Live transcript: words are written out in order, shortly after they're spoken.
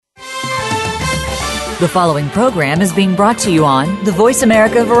The following program is being brought to you on the Voice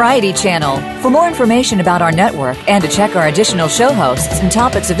America Variety Channel. For more information about our network and to check our additional show hosts and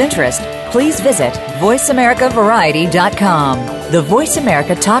topics of interest, please visit voiceamericavariety.com. The Voice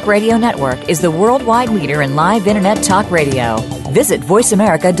America Talk Radio Network is the worldwide leader in live Internet talk radio. Visit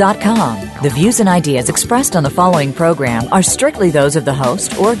voiceamerica.com. The views and ideas expressed on the following program are strictly those of the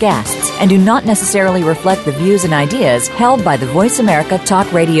host or guests and do not necessarily reflect the views and ideas held by the Voice America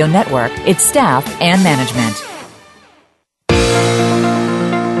Talk Radio Network, its staff, and management.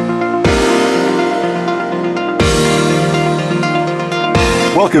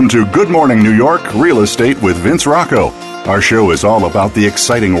 Welcome to Good Morning New York Real Estate with Vince Rocco. Our show is all about the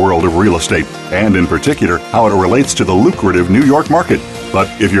exciting world of real estate, and in particular, how it relates to the lucrative New York market. But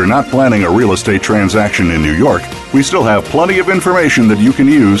if you're not planning a real estate transaction in New York, we still have plenty of information that you can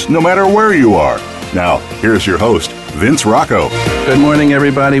use no matter where you are. Now, here's your host, Vince Rocco. Good morning,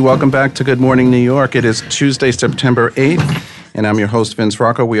 everybody. Welcome back to Good Morning New York. It is Tuesday, September 8th. And I'm your host, Vince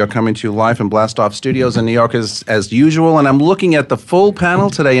Rocco. We are coming to you live from Blast Off Studios in New York as usual. And I'm looking at the full panel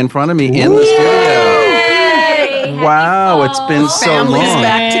today in front of me in the studio. Wow, it's been so long. Families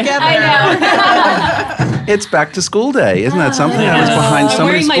back together. I know. It's back to school day. Isn't that something? I was behind so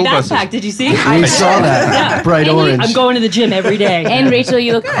many school buses. I'm wearing my backpack. Did you see? I saw that. Bright orange. I'm going to the gym every day. And Rachel,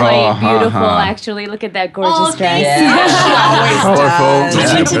 you look quite beautiful, actually. Look at that gorgeous dress. Colorful.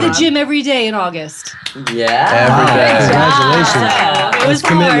 I went to the gym every day in August. Every day. Congratulations. It was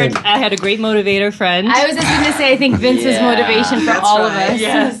hard. commitment. I had a great motivator friend. I was just going to say, I think Vince's motivation for all of us.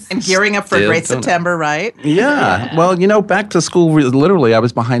 Yes. And gearing up for a great September, right? Yeah. Well, you know, back to school, literally, I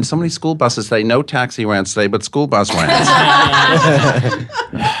was behind so many school buses today. No taxi rants today, but school bus rants.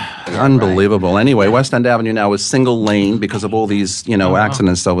 Unbelievable. Anyway, West End Avenue now is single lane because of all these,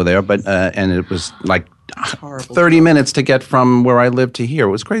 accidents over there. But and it was like 30 minutes to get from where I live to here.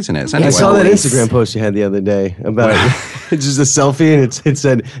 It was craziness. Anyway, I saw that Instagram post you had the other day about just a selfie, and it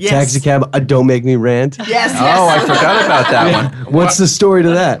said, taxi cab, don't make me rant. Yes. Oh, I forgot about that one. What's the story to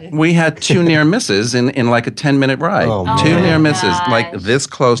that? We had two near misses in like a 10-minute ride. Two near misses, like this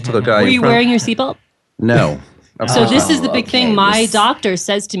close to the guy. Were you wearing your seatbelt? No. So this is the big thing. My doctor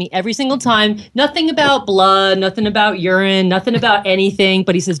says to me every single time, nothing about blood, nothing about urine, nothing about anything.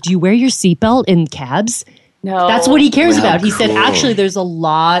 But he says, do you wear your seatbelt in cabs? No. That's what he cares about. He said, actually, there's a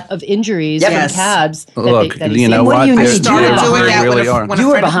lot of injuries from cabs. Look, that you know what? I started doing that really are. when a You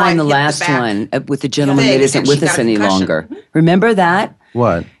were friend of behind mine the hit last back one with the gentleman thing, that isn't and with she us got a any concussion. longer. Remember that?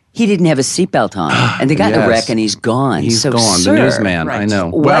 What? He didn't have a seatbelt on, and they got in a Yes. wreck, and he's gone. He's so, gone. Sir, The newsman. Right. I know.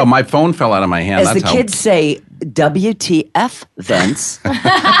 What? Well, my phone fell out of my hand. as That's the how. kids say, WTF, Vince.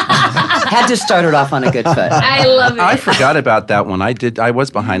 Had to start it off on a good foot. I love it. I forgot about that one. I was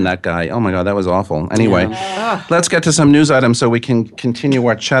behind that guy. Oh my God, that was awful. Anyway, let's get to some news items so we can continue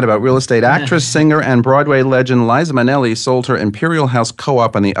our chat about real estate. Actress, singer, and Broadway legend Liza Minnelli sold her Imperial House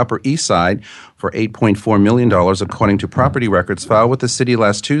Co-op on the Upper East Side for $8.4 million, according to property records filed with the city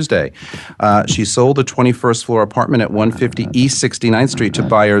last Tuesday. She sold the 21st floor apartment at 150 East 69th Street to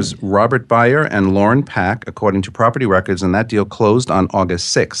buyers Robert Bayer and Lauren Pack, according to property records, and that deal closed on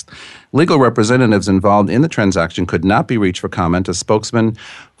August 6th. Legal representatives involved in the transaction could not be reached for comment. A spokesman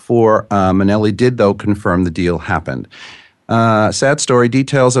for Minnelli did, though, confirm the deal happened. Sad story.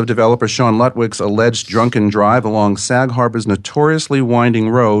 Details of developer Sean Lutwick's alleged drunken drive along Sag Harbor's notoriously winding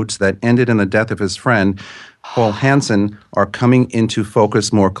roads that ended in the death of his friend, Paul Hansen, are coming into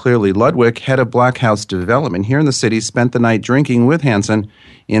focus more clearly. Ludwig, head of Black House Development here in the city, spent the night drinking with Hansen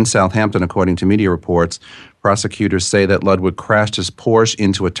in Southampton, according to media reports. Prosecutors say that Ludwig crashed his Porsche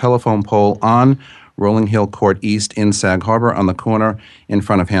into a telephone pole on Rolling Hill Court East in Sag Harbor on the corner in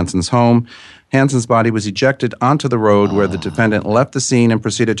front of Hansen's home. Hansen's body was ejected onto the road where the defendant left the scene and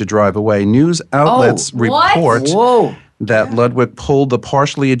proceeded to drive away. News outlets report that Ludwig pulled the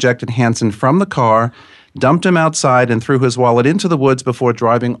partially ejected Hansen from the car, dumped him outside, and threw his wallet into the woods before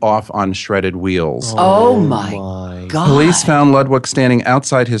driving off on shredded wheels. Oh, my God. Police found Ludwig standing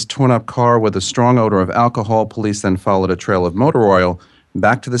outside his torn-up car with a strong odor of alcohol. Police then followed a trail of motor oil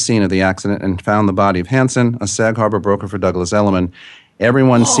back to the scene of the accident and found the body of Hansen, a Sag Harbor broker for Douglas Elliman.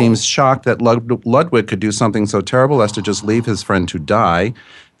 Everyone seems shocked that Ludwig could do something so terrible as to just leave his friend to die.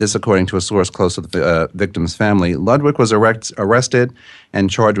 This, according to a source close to the victim's family. Ludwig was arrested and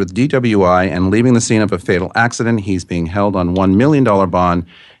charged with DWI and leaving the scene of a fatal accident. He's being held on $1 million bond,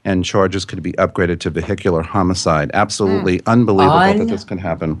 and charges could be upgraded to vehicular homicide. Absolutely unbelievable that this can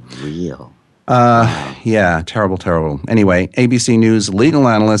happen. Real. Yeah, terrible. Anyway, ABC News legal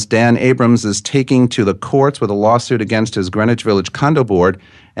analyst Dan Abrams is taking to the courts with a lawsuit against his Greenwich Village condo board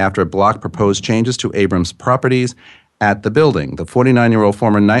after it blocked proposed changes to Abrams' properties. at the building. The 49-year-old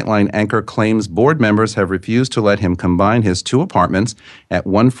former Nightline anchor claims board members have refused to let him combine his 2 apartments at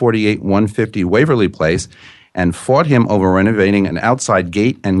 148-150 Waverly Place and fought him over renovating an outside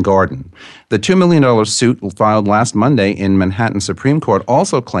gate and garden. The $2 million suit filed last Monday in Manhattan Supreme Court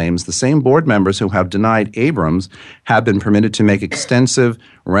also claims the same board members who have denied Abrams have been permitted to make extensive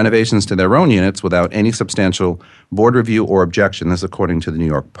renovations to their own units without any substantial board review or objection, this according to the New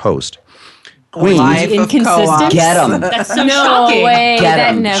York Post. Queens. Inconsistent? Get 'em. That's so No shocking. way. Get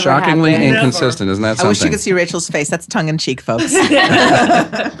That 'em. never Shockingly happened. inconsistent, isn't that something? I wish you could see Rachel's face. That's tongue-in-cheek, folks.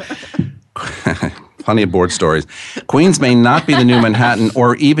 Plenty of board stories. Queens may not be the new Manhattan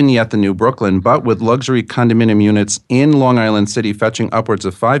or even yet the new Brooklyn, but with luxury condominium units in Long Island City fetching upwards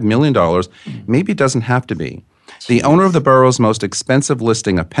of $5 million, maybe it doesn't have to be. The owner of the borough's most expensive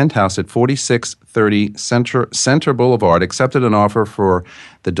listing, a penthouse at 4630 Center Boulevard, accepted an offer for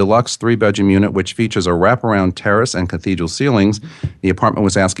the deluxe 3-bedroom unit, which features a wraparound terrace and cathedral ceilings. The apartment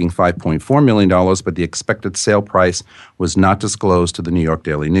was asking $5.4 million, but the expected sale price was not disclosed to the New York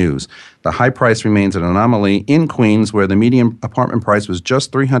Daily News. The high price remains an anomaly in Queens, where the median apartment price was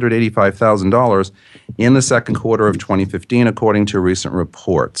just $385,000 in the second quarter of 2015, according to recent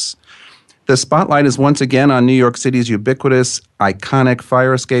reports. The spotlight is once again on New York City's ubiquitous, iconic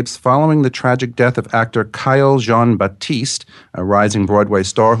fire escapes following the tragic death of actor Kyle Jean-Baptiste, a rising Broadway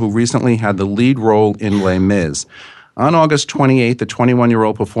star who recently had the lead role in Les Mis. On August 28th, the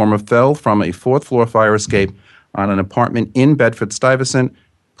 21-year-old performer fell from a 4th-floor fire escape on an apartment in Bedford-Stuyvesant.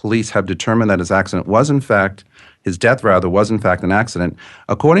 Police have determined that his death was in fact an accident.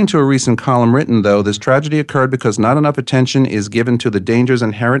 According to a recent column written, though, this tragedy occurred because not enough attention is given to the dangers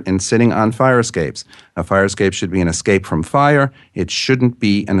inherent in sitting on fire escapes. A fire escape should be an escape from fire. It shouldn't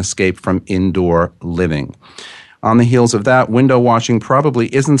be an escape from indoor living. On the heels of that, window washing probably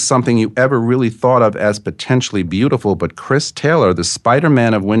isn't something you ever really thought of as potentially beautiful, but Chris Taylor, the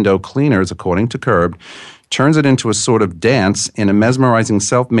Spider-Man of window cleaners, according to Curbed, turns it into a sort of dance in a mesmerizing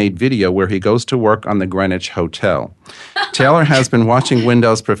self-made video where he goes to work on the Greenwich Hotel. Taylor has been washing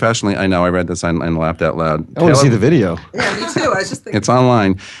windows professionally. I know, I read this and laughed out loud. I want to see the video. Yeah, me too. I was just thinking. It's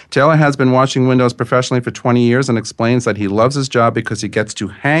online. Taylor has been washing windows professionally for 20 years and explains that he loves his job because he gets to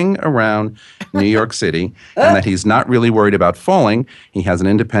hang around New York City and that he's not really worried about falling. He has an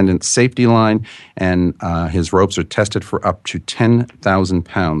independent safety line, and his ropes are tested for up to 10,000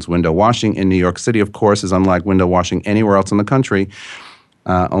 pounds. Window washing in New York City, of course, is unlike window washing anywhere else in the country.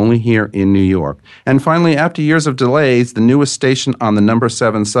 Only here in New York. And finally, after years of delays, the newest station on the number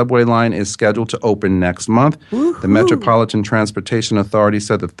 7 subway line is scheduled to open next month. Woo-hoo. The Metropolitan Transportation Authority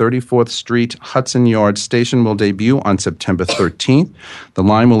said the 34th Street Hudson Yards station will debut on September 13th. The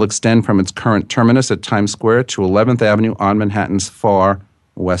line will extend from its current terminus at Times Square to 11th Avenue on Manhattan's far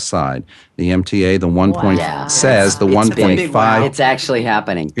west side. The MTA, the 1.5 says the 1.5. It's actually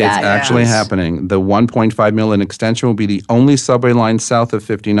happening. It's actually happening. The 1.5 million extension will be the only subway line south of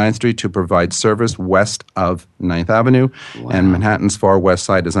 59th Street to provide service west of 9th Avenue. Wow. And Manhattan's far west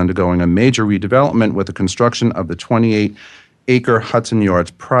side is undergoing a major redevelopment with the construction of the 28-acre Hudson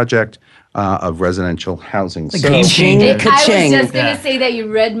Yards project of residential housing. So, ka-ching. I was just going to say that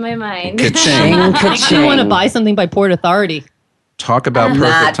you read my mind. Ka-ching. Makes me want to buy something by Port Authority. Talk about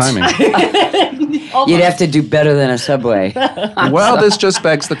perfect timing. You'd have to do better than a subway. Well, this just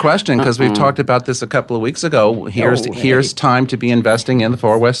begs the question, because we've talked about this a couple of weeks ago. Here's time to be investing in the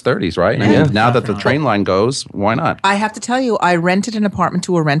Far West 30s, right? Yeah. I mean, now that the train line goes, why not? I have to tell you, I rented an apartment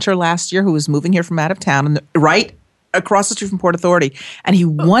to a renter last year who was moving here from out of town, and right across the street from Port Authority. And he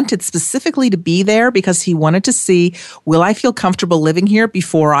wanted specifically to be there because he wanted to see, will I feel comfortable living here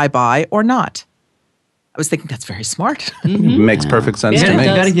before I buy or not? I was thinking that's very smart. Mm-hmm. Makes perfect sense to me. You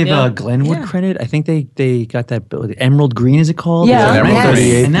got to give Glenwood credit. I think they got that Emerald Green, is it called? Yeah, Emerald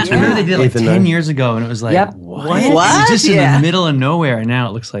 38. And that, I remember they did it like 10 years ago, and it was like, what? It was just in the middle of nowhere, and now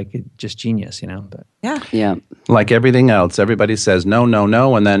it looks like just genius, you know? But yeah. Like everything else, everybody says no, no,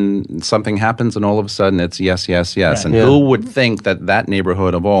 no, and then something happens, and all of a sudden it's yes, yes, yes. And who would think that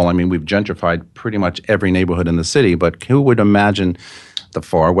neighborhood of all, I mean, we've gentrified pretty much every neighborhood in the city, but who would imagine the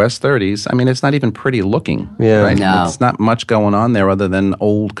Far West 30s? I mean, it's not even pretty looking. Yeah. Right? No. It's not much going on there other than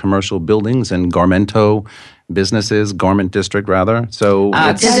old commercial buildings and Garment District, rather. So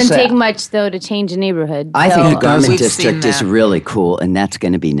It doesn't take much, though, to change a neighborhood. I think the Garment We've District seen is that. really cool, and that's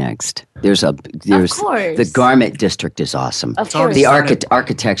going to be next. There's course. the Garment District is awesome. Of course. The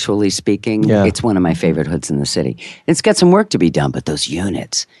architecturally speaking, it's one of my favorite hoods in the city. It's got some work to be done, but those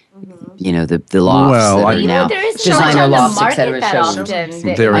units, you know, the lofts that are now there isn't designer much on lofts, the et cetera. market that often. There in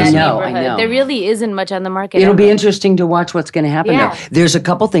isn't. that I neighborhood. know. There really isn't much on the market. It'll be ever. interesting to watch what's going to happen Yeah. there. There's a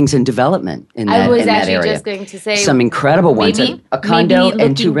couple things in development in I that, was in that actually area. just going to say Some incredible ones. maybe- A condo maybe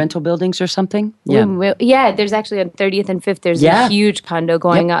and 2 looking- rental buildings or something? Yeah, there's actually on 30th and 5th, there's a huge condo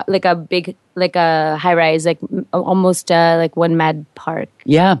going up, like a big, like a high rise, like almost like One Mad Park.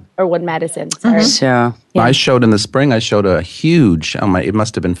 Yeah. Or One Madison. Sorry. So I showed in the spring, I showed a huge, it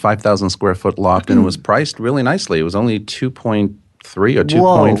must have been 5,000 square foot loft, and it was priced really nicely. It was only 2.3 or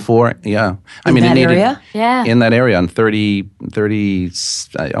 2.4. Yeah. In that area? Yeah. In that area on 30,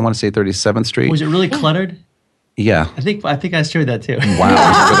 I want to say 37th Street. Was it really cluttered? Yeah. I think I shared that too. Wow.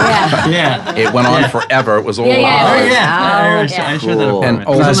 Yeah. It went on forever. It was all Yeah, yeah. loud. Oh, yeah. I shared that Cool. An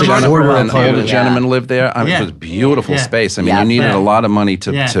apartment. older gentleman lived there. I mean, Yeah. it was a beautiful Yeah. space. I mean, Yeah. you needed Yeah. a lot of money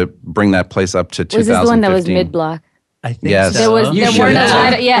to, Yeah. to bring that place up to 2015. Was this the one that was mid-block? I think Yes. so. There was You there should weren't a have.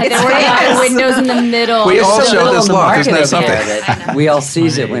 lot of, there weren't a lot of windows in the middle. We all so showed little this on the loft. Isn't market that over there something? that we all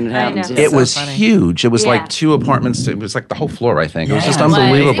seize it when it I happens. know. Yeah. It was funny. huge. It was Yeah. like 2 apartments. It was like the whole floor, I think. It was just Yeah.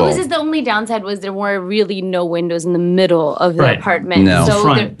 unbelievable. It was just the only downside was there were really no windows in the middle of the Right. apartment. No. So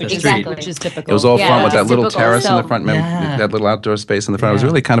Front, there- the street. exactly. Which is typical. It was all Yeah, front with which that is little typical. terrace in the So- front, Yeah. that little outdoor space in the front. It was Yeah.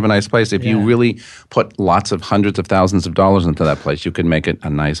 really kind of a nice place. If you Yeah. really put lots of hundreds of thousands of dollars into that place, you could make it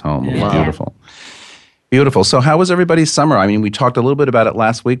a nice home. It was Yeah. beautiful. Beautiful. So how was everybody's summer? I mean, we talked a little bit about it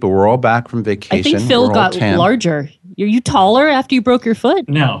last week, but we're all back from vacation. I think Phil We're all got tan. larger. Are you taller after you broke your foot?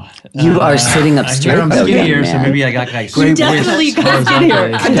 No. You are sitting up I straight, hear I'm though, skinnier, young so man. maybe I got like You definitely got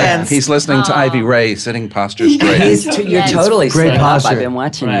skinnier. He's listening to Ivy Ray, sitting posture straight. You're Yes. totally Great sitting up. posture. I've been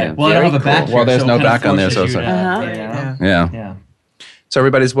watching Right. you. Well, I don't have a back here, Well, there's so no it kind of back on there, so forces it's you like- to- Yeah. Yeah. So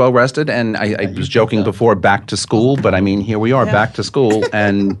everybody's well rested, and I was joking before back to school, but I mean here we are back to school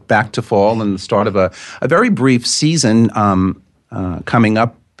and back to fall and the start of a very brief season coming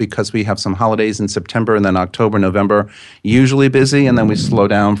up because we have some holidays in September and then October, November, usually busy, and then we slow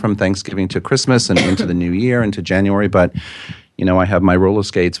down from Thanksgiving to Christmas and into the new year, into January, but I have my roller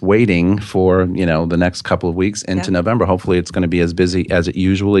skates waiting for, the next couple of weeks into November. Hopefully it's going to be as busy as it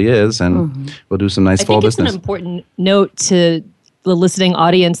usually is, and we'll do some nice I fall think it's business. an important note to the listening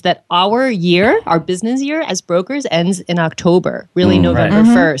audience that our business year as brokers ends in October, really November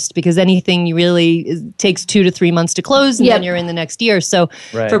 1st, because anything takes 2 to 3 months to close and then you're in the next year. So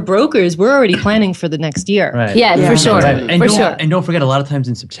for brokers, we're already planning for the next year. Right. Yeah, for sure. Right. And For don't, sure. and don't forget, a lot of times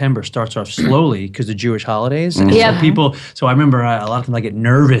in September starts off slowly because of Jewish holidays. And Yeah. so I remember a lot of times I get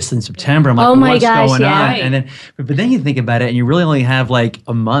nervous in September. I'm like, Oh my what's gosh, going yeah. on? Right. And then, but then you think about it, and you really only have like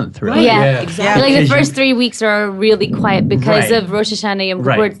a month, right? Yeah, exactly. Like the Because you- first 3 weeks are really quiet because Right. of Rosh Hashanah Yom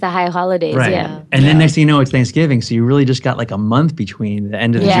Right. Kippur. It's the high holidays. Right. Yeah. And then next thing you know, it's Thanksgiving. So you really just got like a month between the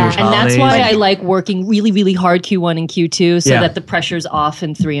end of the Yeah. Jewish And holidays. that's why I like working really, really hard Q1 and Q2 so Yeah. that the pressure's off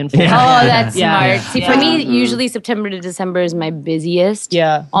in 3 and 4. Oh, that's Yeah. smart. See, for me, usually September to December is my busiest.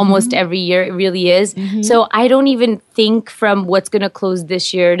 Yeah. Almost every year, it really is. So I don't even think from what's going to close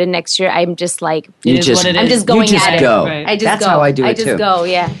this year to next year. I'm just like, You is just, what it I'm is. just going you just at it. go. Right. I just That's go. how I do it just too. go,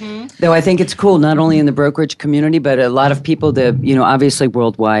 yeah. Though I think it's cool, not only in the brokerage community, but a lot of people that, obviously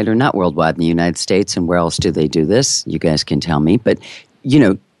worldwide, or not worldwide in the United States, and where else do they do this? You guys can tell me. But,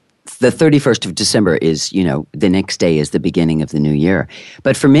 the 31st of December is, the next day is the beginning of the new year.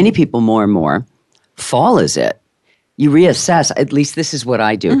 But for many people, more and more, fall is it. You reassess. At least this is what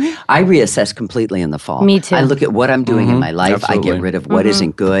I do. I reassess completely in the fall. Me too. I look at what I'm doing in my life. I Absolutely. get rid of what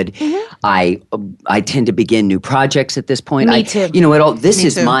isn't good. I tend to begin new projects at this point. Me too. This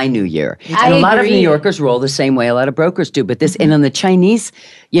is too. my new year. I And a lot of agree. New Yorkers roll the same way a lot of brokers do. But this, and on the Chinese,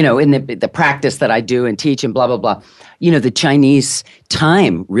 in the practice that I do and teach and blah, blah, blah, the Chinese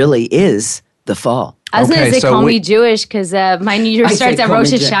time really is the fall. I was going Okay, to say, so call we- me Jewish because my New Year I say starts at call me Rosh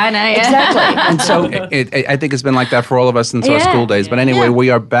Jew- Hashanah. Yeah. Exactly. And so I think it's been like that for all of us since our Yeah. school days. But anyway, we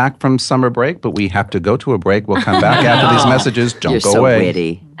are back from summer break, but we have to go to a break. We'll come back after these messages. Don't you're go so away.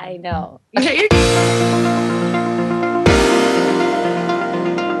 witty. I know.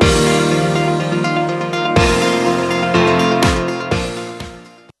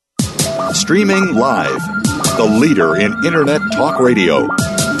 Streaming live, the leader in Internet talk radio,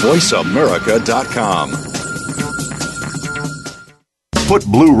 VoiceAmerica.com. Put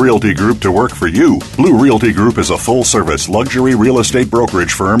Blue Realty Group to work for you. Blue Realty Group is a full-service luxury real estate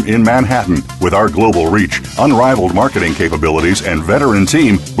brokerage firm in Manhattan. With our global reach, unrivaled marketing capabilities, and veteran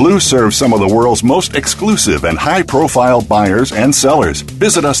team, Blue serves some of the world's most exclusive and high-profile buyers and sellers.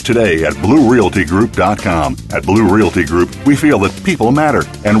 Visit us today at BlueRealtyGroup.com. At Blue Realty Group, we feel that people matter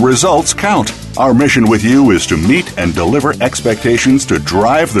and results count. Our mission with you is to meet and deliver expectations to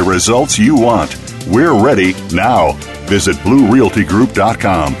drive the results you want. We're ready now. Visit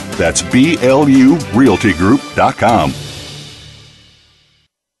BlueRealtyGroup.com. That's BLURealtyGroup.com.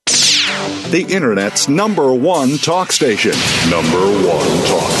 The Internet's #1 talk station. #1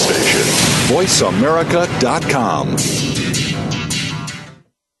 talk station. VoiceAmerica.com.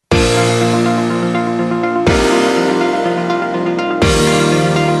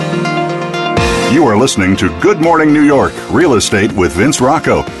 You are listening to Good Morning New York, Real Estate with Vince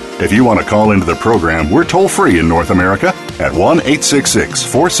Rocco. If you want to call into the program, we're toll-free in North America at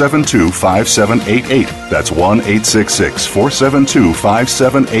 1-866-472-5788. That's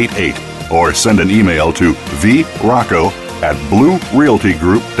 1-866-472-5788. Or send an email to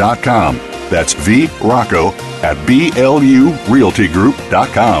vrocco@bluerealtygroup.com. That's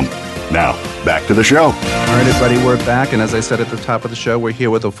vrocco@blurealtygroup.com. Now, back to the show. All right, everybody, we're back. And as I said at the top of the show, we're here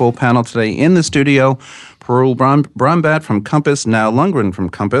with a full panel today in the studio. Parul Brombat from Compass, Now Lundgren from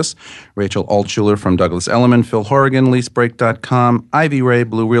Compass, Rachel Altshuler from Douglas Elliman, Phil Horrigan, LeaseBreak.com, Ivy Ray,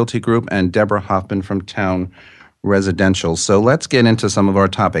 Blue Realty Group, and Deborah Hoffman from Town Residential. So let's get into some of our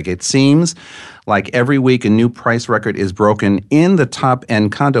topic. It seems like every week a new price record is broken in the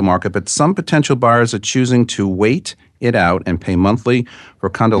top-end condo market, but some potential buyers are choosing to wait it out and pay monthly for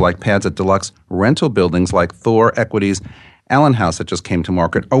condo-like pads at deluxe rental buildings like Thor Equity's Allen House that just came to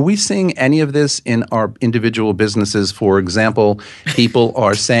market. Are we seeing any of this in our individual businesses? For example, people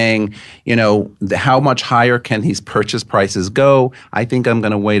are saying, you know, how much higher can these purchase prices go? I think I'm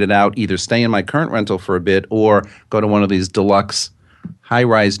going to wait it out, either stay in my current rental for a bit or go to one of these deluxe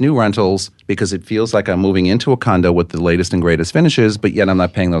high-rise new rentals because it feels like I'm moving into a condo with the latest and greatest finishes, but yet I'm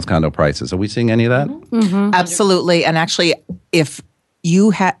not paying those condo prices. Are we seeing any of that? Mm-hmm. Absolutely. And actually, if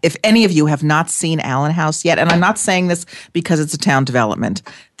any of you have not seen Allen House yet, and I'm not saying this because it's a town development,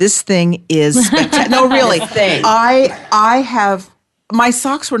 this thing is no, really. I have. My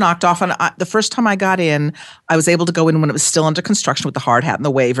socks were knocked off, and the first time I got in, I was able to go in when it was still under construction with the hard hat and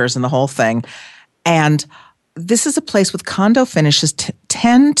the waivers and the whole thing. And this is a place with condo finishes,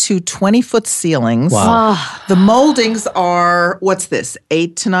 10 to 20-foot ceilings. Wow. The moldings are,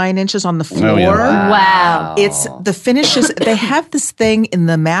 8 to 9 inches on the floor. Oh, yeah. Wow. It's the finishes. They have this thing in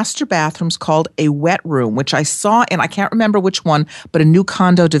the master bathrooms called a wet room, which I saw in, I can't remember which one, but a new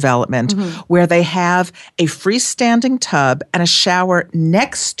condo development where they have a freestanding tub and a shower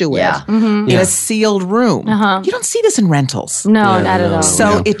next to it in a sealed room. You don't see this in rentals. No, not at all.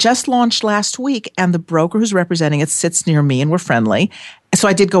 So it just launched last week, and the broker who's representing it sits near me, and we're friendly. So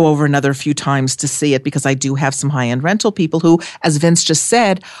I did go over another few times to see it because I do have some high-end rental people who, as Vince just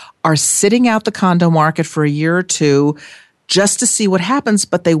said, are sitting out the condo market for a year or two just to see what happens,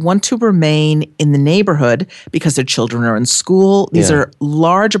 but they want to remain in the neighborhood because their children are in school. These are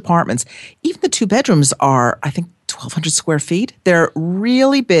large apartments. Even the 2 bedrooms are, I think, 1,200 square feet. They're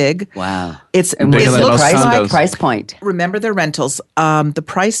really big. Wow. It's bigger than most condos. Price point. Remember their rentals. The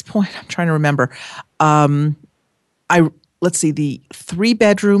price point, I'm trying to remember. Let's see, the 3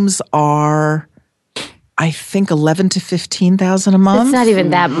 bedrooms are, I think, $11,000 to $15,000 a month. It's not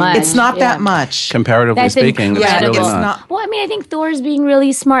even that much. It's not that much. Comparatively That's speaking, it's incredible. really It's not. not. Well, I mean, I think Thor's being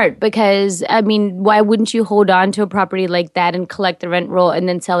really smart because, I mean, why wouldn't you hold on to a property like that and collect the rent roll and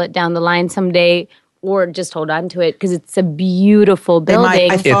then sell it down the line someday? Or just hold on to it because it's a beautiful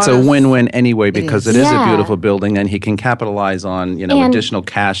building. It's a win-win anyway because it is a Yeah. beautiful building, and he can capitalize on And- additional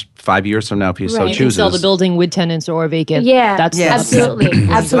cash 5 years from now if he so Right. You can chooses. sell the building with tenants or vacant. Yeah. That's Yes. Absolutely. That's what I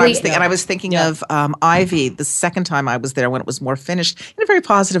was Absolutely. thinking. And I was thinking of Ivy the second time I was there when it was more finished in a very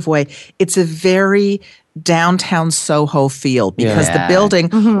positive way. It's a very downtown Soho feel because the building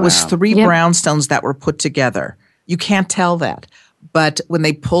was 3 brownstones that were put together. You can't tell that. But when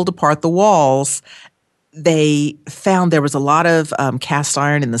they pulled apart the walls, they found there was a lot of cast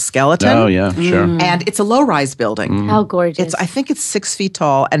iron in the skeleton. Oh, yeah, sure. And it's a low-rise building. How gorgeous. I think it's 6 feet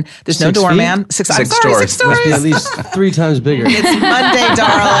tall, and there's no 6 doorman. feet? 6 Six stories. stories. Must be at least 3 times bigger. It's Monday,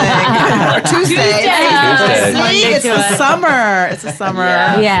 darling. Or Tuesday. Tuesday. It's the summer. It's the summer.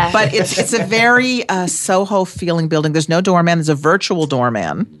 Yeah. But it's a very Soho feeling building. There's no doorman. There's a virtual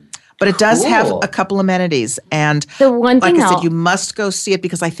doorman. But it does have a couple amenities. And The one like thing I said, I'll- you must go see it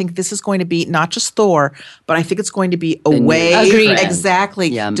because I think this is going to be not just Thor, but I think it's going to be a way. Agreed. Exactly.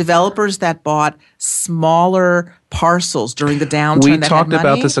 Yeah. Developers that bought smaller parcels during the downturn. We that talked had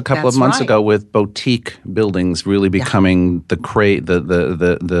about money. this a couple of That's months right. ago with boutique buildings really becoming the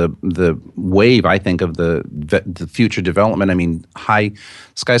wave, I think, of the future development. I mean, high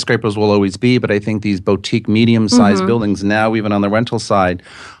skyscrapers will always be, but I think these boutique, medium-sized buildings now, even on the rental side,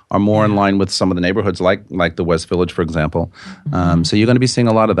 are more in line with some of the neighborhoods, like the West Village, for example. So you're going to be seeing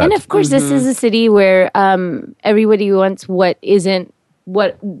a lot of that. And of course, this is a city where everybody wants what is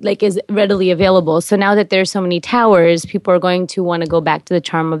readily available. So now that there's so many towers, people are going to want to go back to the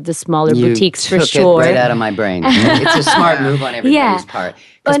charm of the smaller boutiques for sure. It right out of my brain. It's a smart move on everybody's part.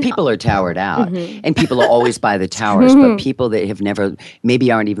 Because people are towered out, and people will always buy the towers, but people that have never,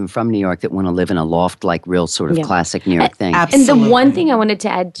 maybe aren't even from New York, that want to live in a loft, like real sort of classic New York thing. Absolutely. And the one thing I wanted to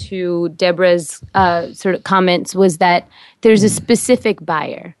add to Deborah's sort of comments was that there's a specific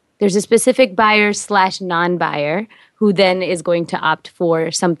buyer. There's a specific buyer / non-buyer who then is going to opt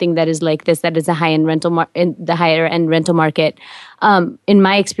for something that is like this, that is a high-end rental in the higher-end rental market. In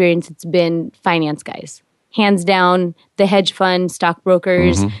my experience, it's been finance guys. Hands down, the hedge fund,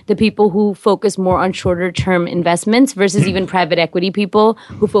 stockbrokers, the people who focus more on shorter-term investments versus even private equity people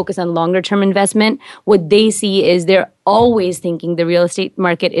who focus on longer-term investment. What they see is they're always thinking the real estate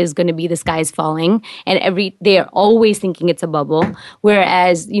market is going to be the sky's falling, and they are always thinking it's a bubble.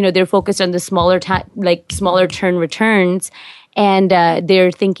 Whereas they're focused on the smaller turn returns, and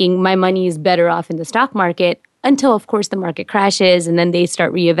they're thinking my money is better off in the stock market. Until, of course, the market crashes and then they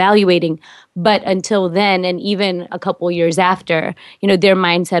start reevaluating. But until then, and even a couple years after, their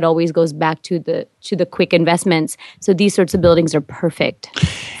mindset always goes back to the quick investments. So these sorts of buildings are perfect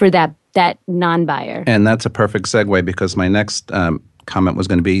for that non-buyer. And that's a perfect segue, because my next comment was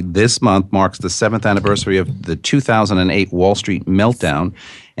going to be, this month marks the 7th anniversary of the 2008 Wall Street meltdown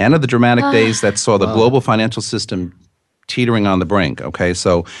and of the dramatic days that saw the global financial system teetering on the brink. Okay,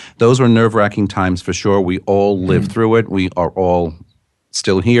 so those were nerve-wracking times for sure. We all lived through it. We are all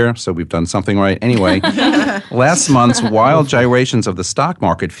still here, so we've done something right. Anyway, last month's wild gyrations of the stock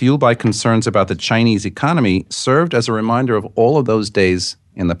market, fueled by concerns about the Chinese economy, served as a reminder of all of those days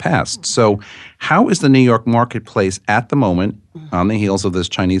in the past. So how is the New York marketplace at the moment on the heels of this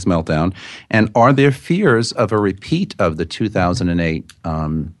Chinese meltdown? And are there fears of a repeat of the 2008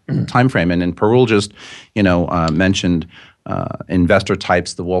 timeframe? And Parul just, mentioned investor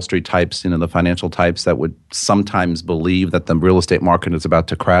types, the Wall Street types, the financial types that would sometimes believe that the real estate market is about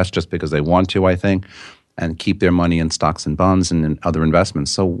to crash just because they want to, I think, and keep their money in stocks and bonds and in other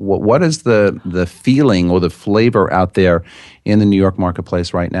investments. So what is the feeling or the flavor out there in the New York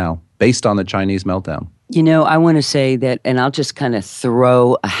marketplace right now based on the Chinese meltdown? I want to say that, and I'll just kind of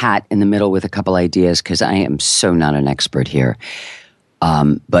throw a hat in the middle with a couple ideas because I am so not an expert here.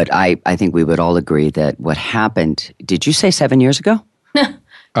 But I think we would all agree that what happened, did you say 7 years ago?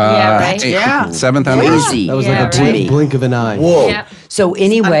 Yeah, right? Yeah. 7th anniversary. That was like a blink of an eye. Whoa. Yep. So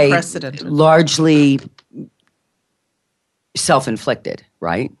anyway, Unprecedented. largely self-inflicted,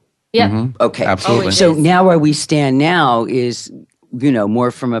 right? Yeah. Okay. Absolutely. Always. So now where we stand now is,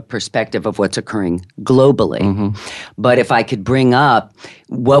 more from a perspective of what's occurring globally. But if I could bring up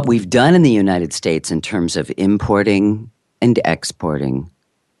what we've done in the United States in terms of importing and exporting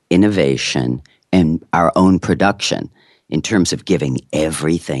innovation and our own production, in terms of giving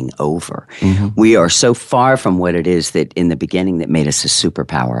everything over. We are so far from what it is that in the beginning that made us a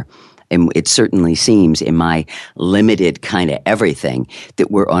superpower. And it certainly seems in my limited kind of everything that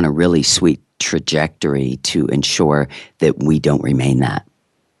we're on a really sweet trajectory to ensure that we don't remain that.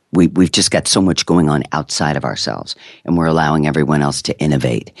 We've just got so much going on outside of ourselves, and we're allowing everyone else to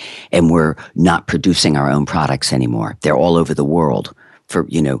innovate. And we're not producing our own products anymore. They're all over the world for,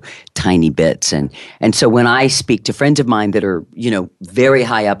 tiny bits. And so when I speak to friends of mine that are, very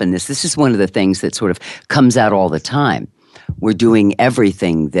high up in this is one of the things that sort of comes out all the time. We're doing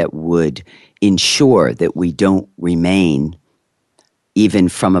everything that would ensure that we don't remain, even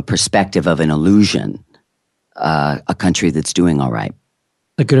from a perspective of an illusion, a country that's doing all right.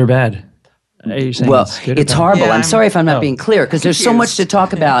 Like good or bad? Are you saying Well, it's good or it's bad? horrible. Yeah, I'm sorry if I'm not being clear because there's so much to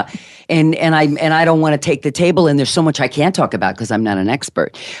talk about, and I don't want to take the table, and there's so much I can't talk about because I'm not an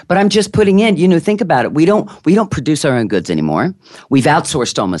expert. But I'm just putting in, think about it. We don't produce our own goods anymore. We've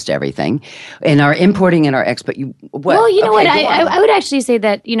outsourced almost everything, and our importing and our export. Well, what? I would actually say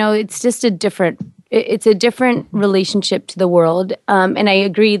that it's just a different relationship to the world. And I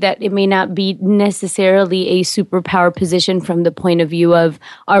agree that it may not be necessarily a superpower position from the point of view of,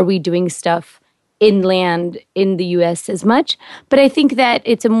 are we doing stuff inland in the U.S. as much? But I think that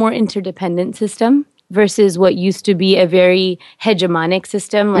it's a more interdependent system versus what used to be a very hegemonic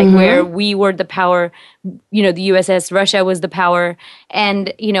system, like where we were the power, the USS Russia was the power,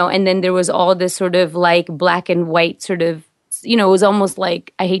 and and then there was all this sort of like black and white sort of, it was almost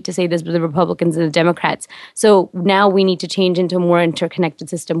like, I hate to say this, but the Republicans and the Democrats. So now we need to change into a more interconnected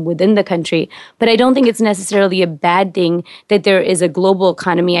system within the country. But I don't think it's necessarily a bad thing that there is a global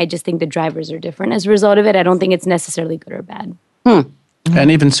economy. I just think the drivers are different as a result of it. I don't think it's necessarily good or bad.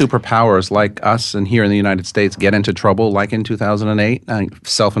 And even superpowers like us and here in the United States get into trouble, like in 2008,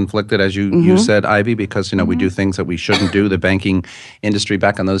 self-inflicted, as you said, Ivy, because we do things that we shouldn't do. The banking industry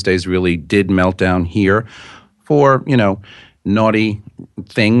back in those days really did melt down here for naughty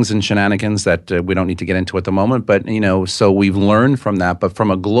things and shenanigans that we don't need to get into at the moment. But, so we've learned from that. But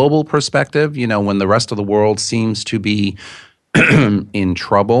from a global perspective, when the rest of the world seems to be in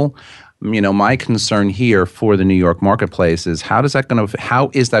trouble, my concern here for the New York marketplace is how is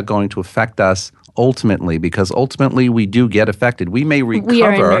that going to affect us ultimately? Because ultimately we do get affected. We may recover. We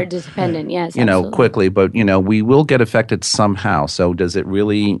are interdependent, yes. Absolutely. Quickly, but we will get affected somehow. So does it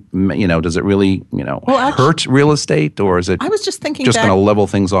really, hurt real estate, or is it? I was just thinking going to level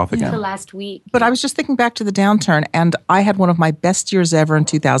things off again. The last week, but I was just thinking back to the downturn, and I had one of my best years ever in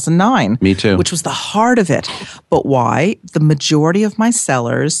 2009. Me too. Which was the heart of it. But why? The majority of my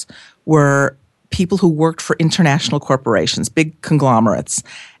sellers were people who worked for international corporations, big conglomerates.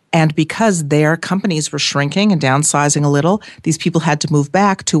 And because their companies were shrinking and downsizing a little, these people had to move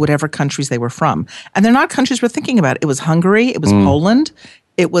back to whatever countries they were from. And they're not countries we're thinking about. It was Hungary, it was Poland,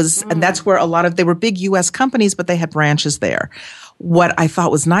 it was, and that's where they were big U.S. companies, but they had branches there. What I thought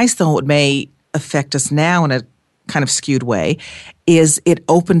was nice, though, it may affect us now in a kind of skewed way, is it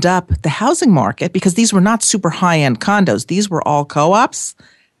opened up the housing market, because these were not super high-end condos. These were all co-ops,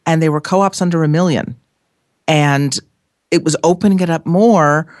 and they were co-ops under $1 million. And it was opening it up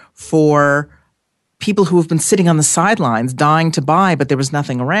more for people who have been sitting on the sidelines dying to buy, but there was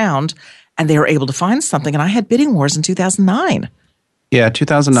nothing around, and they were able to find something. And I had bidding wars in 2009. Yeah,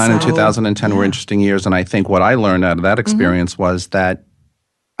 2009 and 2010 were interesting years. And I think what I learned out of that experience was that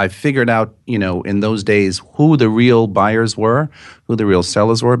I figured out, in those days, who the real buyers were, who the real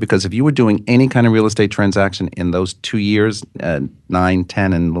sellers were. Because if you were doing any kind of real estate transaction in those 2 years, 9,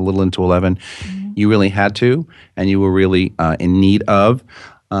 10, and a little into 11, you really had to, and you were really in need of.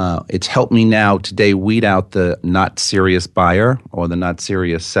 It's helped me now today weed out the not serious buyer or the not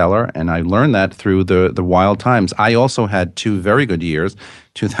serious seller, and I learned that through the wild times. I also had 2 very good years,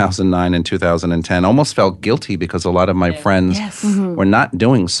 2009 and 2010. Almost felt guilty because a lot of my friends were not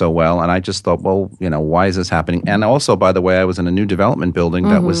doing so well, and I just thought, well, why is this happening? And also, by the way, I was in a new development building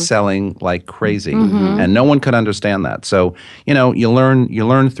that was selling like crazy, and no one could understand that. So, you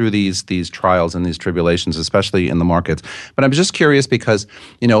learn through these trials and these tribulations, especially in the markets. But I'm just curious because,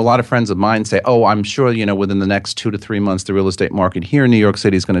 a lot of friends of mine say, oh, I'm sure, within the next 2 to 3 months, the real estate market here in New York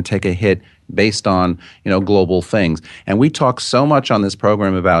City is going to take a hit based on, global things. And we talk so much on this program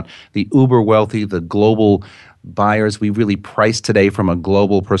about the uber wealthy, the global buyers. We really price today from a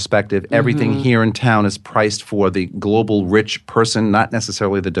global perspective. Everything here in town is priced for the global rich person, not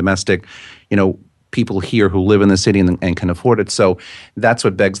necessarily the domestic, people here who live in the city and can afford it. So that's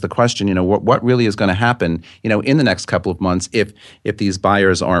what begs the question, what really is going to happen, in the next couple of months if these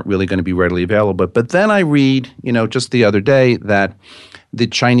buyers aren't really going to be readily available. But then I read, just the other day that the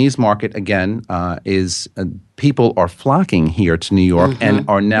Chinese market, again, is people are flocking here to New York and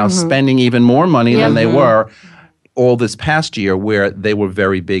are now spending even more money than they were all this past year, where they were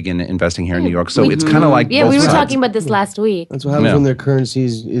very big in investing here in New York. So it's kind of like we were talking about this last week. That's what happens when their currency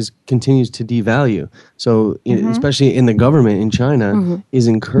continues to devalue. So especially in the government in China is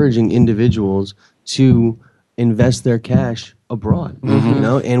encouraging individuals to invest their cash abroad,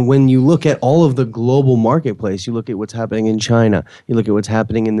 and when you look at all of the global marketplace, you look at what's happening in China, you look at what's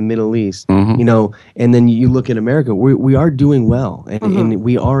happening in the Middle East, and then you look at America, we are doing well, and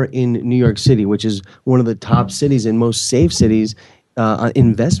we are in New York City, which is one of the top cities and most safe cities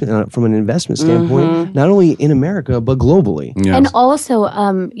investment from an investment standpoint, not only in America but globally. Yes. And also,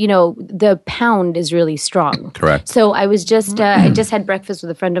 the pound is really strong. Correct. So I was just I just had breakfast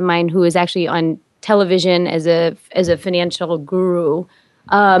with a friend of mine who is actually on television as a financial guru,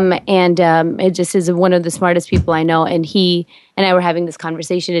 and it just is one of the smartest people I know. And he and I were having this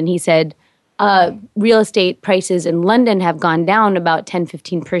conversation, and he said, real estate prices in London have gone down about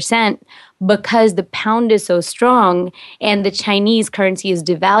 10-15%, because the pound is so strong and the Chinese currency is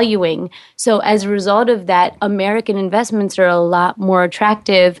devaluing. So as a result of that, American investments are a lot more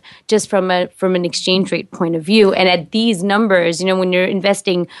attractive just from an exchange rate point of view. And at these numbers, when you're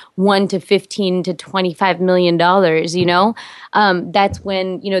investing $1 to $15 to $25 million, that's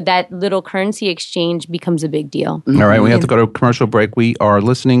when, that little currency exchange becomes a big deal. All right, we have to go to a commercial break. We are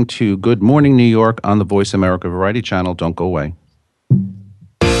listening to Good Morning New York on the Voice America Variety Channel. Don't go away.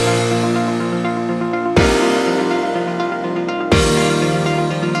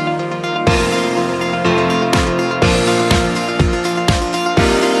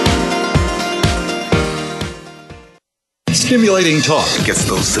 Stimulating talk gets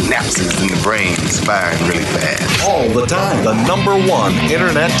those synapses in the brain firing really fast. All the time. The #1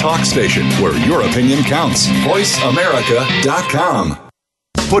 internet talk station where your opinion counts. VoiceAmerica.com.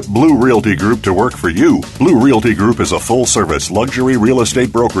 Put Blue Realty Group to work for you. Blue Realty Group is a full-service luxury real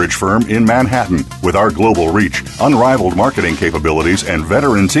estate brokerage firm in Manhattan. With our global reach, unrivaled marketing capabilities, and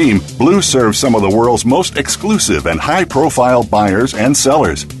veteran team, Blue serves some of the world's most exclusive and high-profile buyers and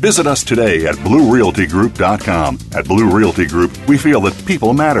sellers. Visit us today at BlueRealtyGroup.com. At Blue Realty Group, we feel that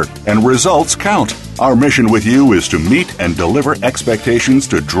people matter and results count. Our mission with you is to meet and deliver expectations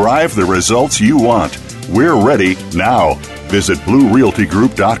to drive the results you want. We're ready now. Visit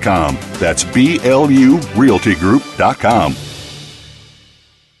BlueRealtyGroup.com. That's BLURealtyGroup.com.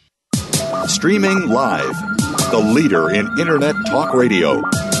 Streaming live. The leader in internet talk radio.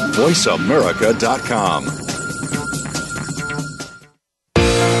 VoiceAmerica.com.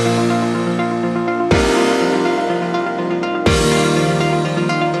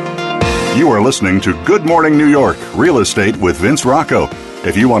 You are listening to Good Morning New York, Real Estate with Vince Rocco.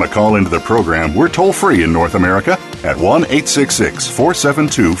 If you want to call into the program, we're toll-free in North America at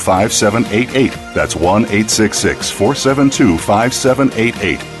 1-866-472-5788. That's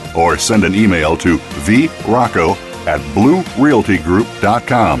 1-866-472-5788. Or send an email to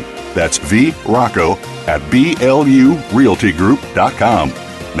vrocco@bluerealtygroup.com. That's vrocco@blurealtygroup.com.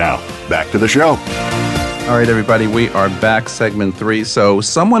 Now, back to the show. All right, everybody, we are back, segment 3. So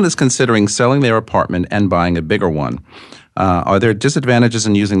someone is considering selling their apartment and buying a bigger one. Are there disadvantages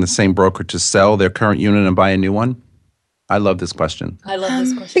in using the same broker to sell their current unit and buy a new one? I love this question. I love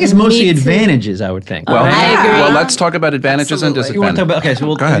this question. I think it's mostly advantages, I would think. Well, I agree. Well, let's talk about advantages and disadvantages. You want to talk about, okay,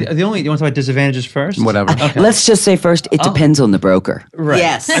 so Go ahead. you want to talk about disadvantages first? Whatever. Okay. Let's just say first, it depends on the broker. Right.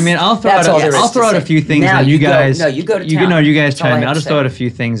 Yes. I mean, I'll throw That's all there is out to a say. few things Now that you you go- guys. no, you go to You town. you guys That's all chime I in. have I'll to just throw say. out a few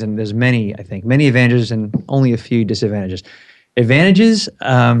things, and there's many advantages and only a few disadvantages. Advantages,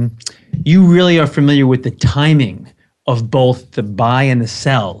 you really are familiar with the timing of both the buy and the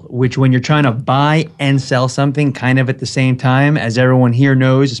sell, which when you're trying to buy and sell something kind of at the same time, as everyone here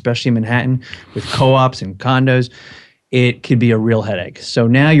knows, especially in Manhattan with co-ops and condos, it could be a real headache. So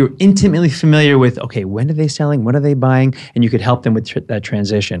now you're intimately familiar with, okay, when are they selling? When are they buying? And you could help them with that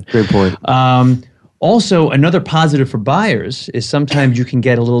transition. Great point. Also, another positive for buyers is sometimes you can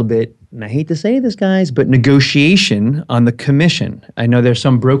get a little bit, and I hate to say this, guys, but negotiation on the commission. I know there's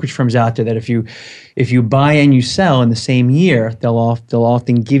some brokerage firms out there that if you buy and you sell in the same year, they'll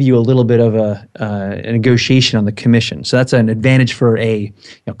often give you a little bit of a negotiation on the commission. So that's an advantage for a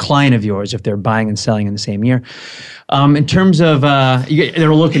client of yours if they're buying and selling in the same year. In terms of,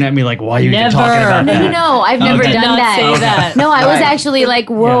 they're looking at me like, why are you talking about that? No, I've never did done not that. say that. No, I was actually like,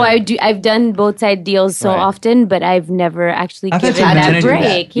 whoa, Yeah. I've done both side deals so Right. often, but I've never actually I've had given some that managers-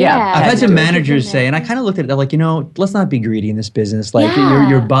 break. Yeah. I've had some never managers given say, it. and I kind of looked at it, they're like, let's not be greedy in this business. Like Yeah.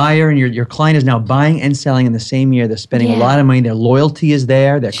 your buyer and your client is now buying and selling in the same year. They're spending a Yeah. lot of money. Their loyalty is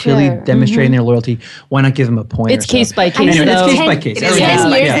there. They're clearly Sure. demonstrating their loyalty. Why not give them a point? It's or so? case by I case. mean, Anyway, it's though. case by case. It is Everything 10 case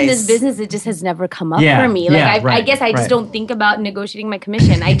else, by years yeah. in case. this business, it just has never come up Yeah, for me. Like yeah, I right, guess I just right. don't think about negotiating my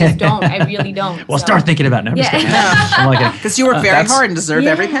commission. I just don't. I really don't. Well, So. start thinking about it. No, I'm just Yeah. kidding. I'm like, Because you work very That's- hard and deserve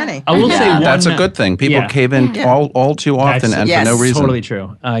every Yeah. penny. I will say one. That's a good thing. People yeah. cave in all too often and yes, for no reason. Totally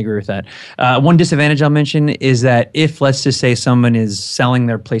true. I agree with that. One disadvantage I'll mention is that if, let's just say, someone is selling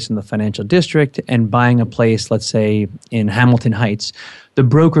their place in the financial district and buying a place, let's say, in Hamilton Heights, the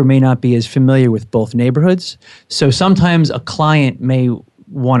broker may not be as familiar with both neighborhoods. So sometimes a client may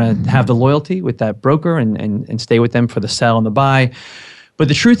want to have the loyalty with that broker and stay with them for the sell and the buy. But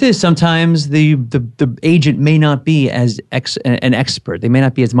the truth is, sometimes the agent may not be as an expert. They may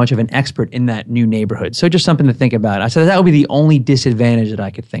not be as much of an expert in that new neighborhood. So just something to think about. I said that would be the only disadvantage that I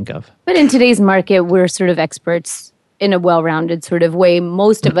could think of. But in today's market, we're sort of experts in a well-rounded sort of way.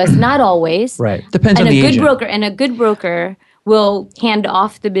 Most of us, not always. Right. Depends And on a the good agent. broker will hand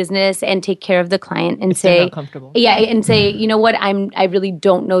off the business and take care of the client and they're say, not comfortable. yeah, and say, you know what, I really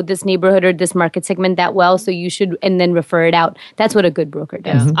don't know this neighborhood or this market segment that well, so you should, and then refer it out. That's what a good broker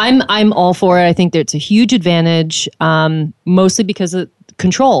does. I'm all for it. I think that it's a huge advantage, mostly because of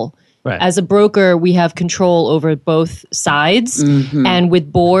control. Right. As a broker, we have control over both sides. And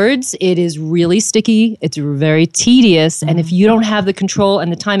with boards, it is really sticky. It's very tedious. And if you don't have the control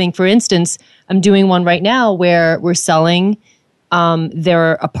and the timing, for instance, I'm doing one right now where we're selling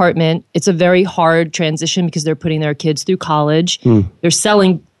their apartment. It's a very hard transition because they're putting their kids through college. They're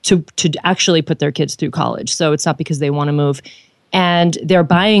selling to actually put their kids through college. So it's not because they want to move. And they're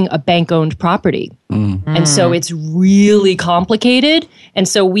buying a bank-owned property. And so it's really complicated. And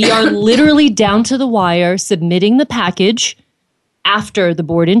so we are literally down to the wire submitting the package after the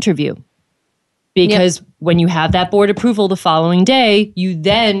board interview. Because when you have that board approval the following day, you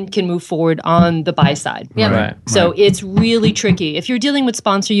then can move forward on the buy side. Right. So it's really tricky. If you're dealing with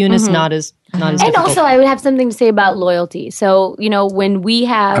sponsor units, not as And difficult. also, I would have something to say about loyalty. So, when we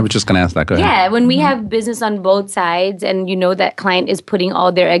have... I was just going to ask that. Go ahead. Yeah, when we have business on both sides and you know that client is putting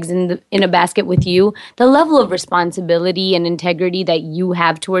all their eggs in a basket with you, the level of responsibility and integrity that you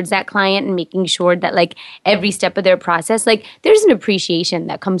have towards that client and making sure that like every step of their process, like there's an appreciation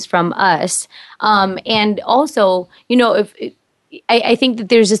that comes from us. And also, I think that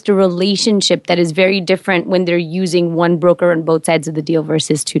there's just a relationship that is very different when they're using one broker on both sides of the deal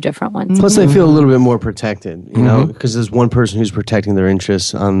versus two different ones. Plus, they feel a little bit more protected, because there's one person who's protecting their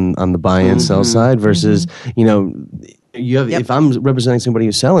interests on the buy and sell side versus, if I'm representing somebody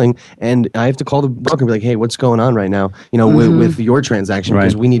who's selling and I have to call the broker and be like, hey, what's going on right now, with your transaction,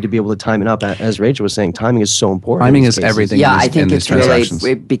 because we need to be able to time it up. As Rachel was saying, timing is so important. Timing is everything. Yeah, I in think these transactions.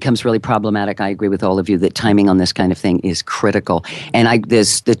 it becomes really problematic. I agree with all of you that timing on this kind of thing is critical. And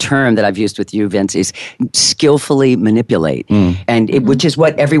there's the term that I've used with you, Vince, is skillfully manipulate, which is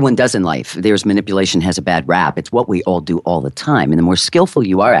what everyone does in life. There's manipulation has a bad rap. It's what we all do all the time. And the more skillful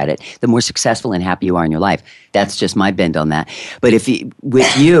you are at it, the more successful and happy you are in your life. That's just my bend on that. But if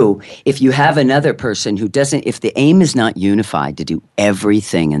you have another person who doesn't, if the aim is not unified to do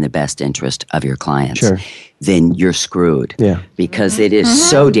everything in the best interest of your clients, then you're screwed. Yeah. Because it is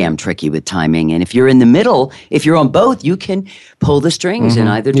so damn tricky with timing. And if you're in the middle, if you're on both, you can pull the strings in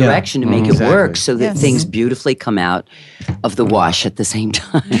either direction to make it work so that things beautifully come out of the wash at the same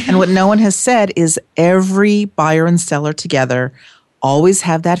time. And what no one has said is every buyer and seller together always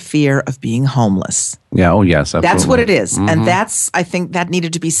have that fear of being homeless. Yeah, oh yes, absolutely. That's what it is. And I think that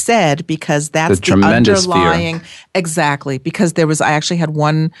needed to be said because that's the tremendous underlying fear. Exactly. Because I actually had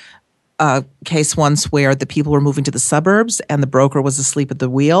one case once where the people were moving to the suburbs and the broker was asleep at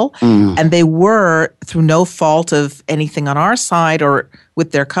the wheel. And they were, through no fault of anything on our side or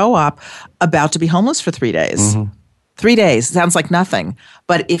with their co-op, about to be homeless for 3 days. 3 days sounds like nothing.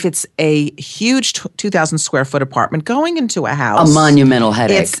 But if it's a huge 2,000 square foot apartment going into a house, a monumental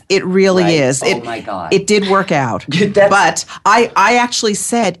headache. It really is. Oh my God. It did work out. But I actually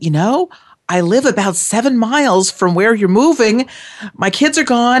said, I live about 7 miles from where you're moving. My kids are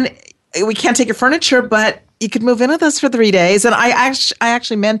gone. We can't take your furniture, but you could move in with us for 3 days. And I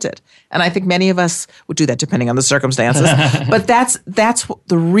actually meant it. And I think many of us would do that depending on the circumstances. But that's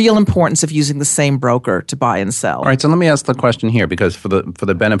the real importance of using the same broker to buy and sell. All right, so let me ask the question here, because for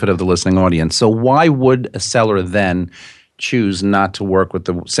the benefit of the listening audience. So why would a seller then choose not to work with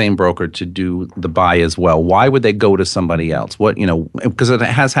the same broker to do the buy as well? Why would they go to somebody else? Because it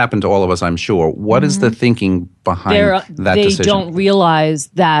has happened to all of us, I'm sure. What is the thinking behind that decision? They don't realize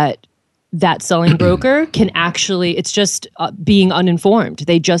that selling broker can actually, it's just being uninformed.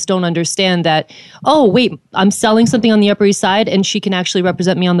 They just don't understand that, oh, wait, I'm selling something on the Upper East Side and she can actually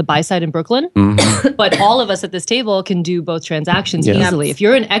represent me on the buy side in Brooklyn. But all of us at this table can do both transactions easily. If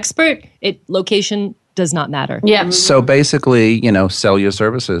you're an expert, location does not matter. Yeah. So basically, sell your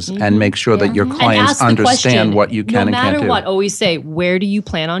services and make sure that your clients understand what you can and can't do. No matter what, always say, where do you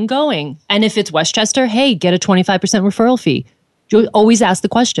plan on going? And if it's Westchester, hey, get a 25% referral fee. You always ask the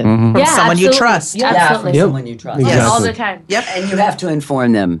question. From someone you trust. Absolutely. From someone you trust. Yes. All the time. Yep. And you have to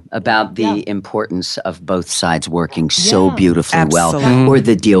inform them about the importance of both sides working so beautifully well, or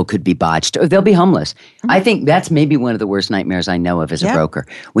the deal could be botched, or they'll be homeless. I think that's maybe one of the worst nightmares I know of as a broker.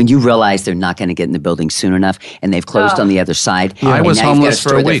 When you realize they're not going to get in the building soon enough, and they've closed on the other side. I was and now homeless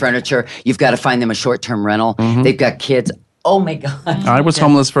you've got to for a store their week. furniture. You've got to find them a short-term rental. They've got kids. Oh my God. I was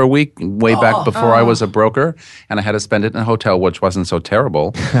homeless for a week way back before I was a broker, and I had to spend it in a hotel, which wasn't so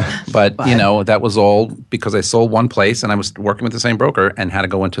terrible. But, that was all because I sold one place and I was working with the same broker and had to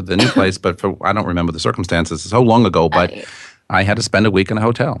go into the new place. But I don't remember the circumstances. So long ago, but I had to spend a week in a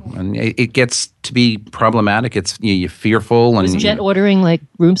hotel, and it gets to be problematic. It's you're fearful, and Was Jet ordering like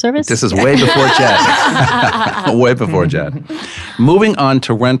room service? this is way before Jet. Way before Jet. Moving on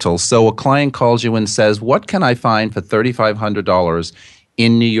to rentals. So a client calls you and says, "What can I find for $3,500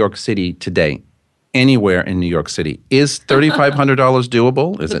 in New York City today?" Anywhere in New York City. Is $3,500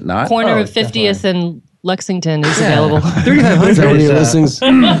 doable? Is it not? Corner of 50th and Lexington is available. $3,500 Any is listings?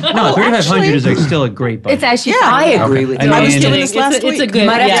 no, $3,500 is like still a great budget. It's actually I agree with you. I was mean, doing this last It's a week. good, You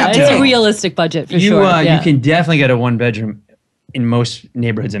might have yeah, to it's do a it. realistic budget for you sure. Yeah. you can definitely get a one bedroom in most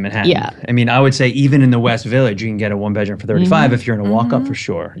neighborhoods in Manhattan. Yeah. I mean, I would say even in the West Village, you can get a one bedroom for 35 if you're in a walk up for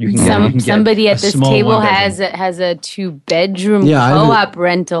sure. You can get, you can get Somebody a at this small table one-bedroom. has a 2-bedroom Yeah, I have a- co-op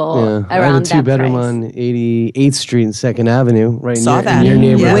rental I have a around that 2-bedroom price. on 88th Street and 2nd Avenue, right Saw near, that. in your Yeah.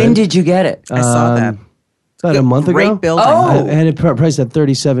 neighborhood. When did you get it? I saw that. About a month ago. Great building. Oh. I had it priced at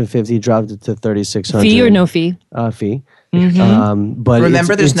 $3,750, dropped it to $3,600. Fee or no fee? Fee. Mm-hmm. But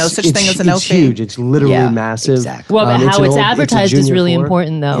Remember, it's- there's no it's- such thing it's- as a no it's fee. huge. It's literally Yeah, massive. exactly. Well, but It's how an it's old- advertised is junior really floor.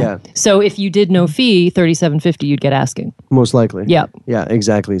 important, though. Yeah. So if you did no fee, $3,750, you'd get asking. Most likely. Yep. Yeah,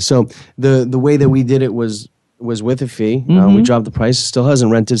 exactly. So the way that we did it was with a fee. Mm-hmm. We dropped the price. Still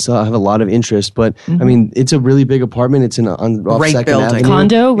hasn't rented. Still have a lot of interest. But I mean, it's a really big apartment. It's off Great 2nd building. Avenue.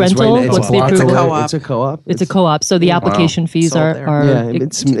 Condo, It's rental, It's what's a the block approval? away. It's a co-op. It's a co-op, so the application fees Sold are, there. are Yeah,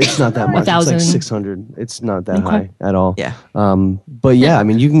 it's not that much. It's 1,000. like 600. It's not that Okay. high at all. Yeah. But yeah, I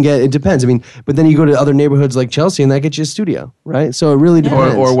mean, you can get. It depends. I mean, but then you go to other neighborhoods like Chelsea, and that gets you a studio, right? So it really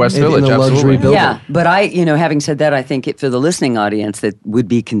depends. Or West In Village, a luxury absolutely. building. Yeah, but having said that, I think for the listening audience that would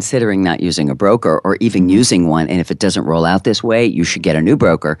be considering not using a broker or even using one, and if it doesn't roll out this way, you should get a new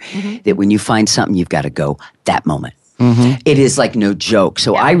broker. That when you find something, you've got to go that moment. It is like no joke.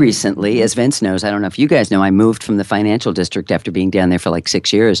 So I recently, as Vince knows, I don't know if you guys know, I moved from the financial district after being down there for like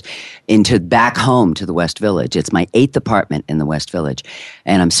 6 years into back home to the West Village. It's my 8th apartment in the West Village.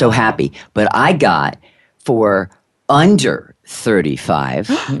 And I'm so happy. But I got for under 35,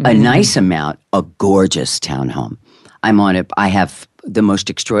 a nice amount, a gorgeous townhome. I'm on it. I have the most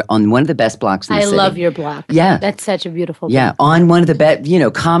on one of the best blocks in the I city. love your block. Yeah. That's such a beautiful block. Yeah, on one of the best,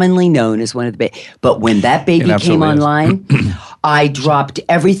 commonly known as one of the best. But when that baby came absolutely is. online, I dropped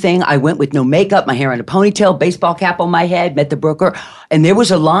everything. I went with no makeup, my hair in a ponytail, baseball cap on my head, met the broker, and there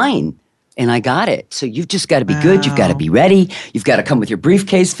was a line. And I got it. So you've just got to be good. You've got to be ready. You've got to come with your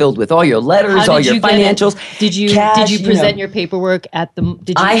briefcase filled with all your letters, How all did your you get it? financials. Did you cash, present your paperwork at the?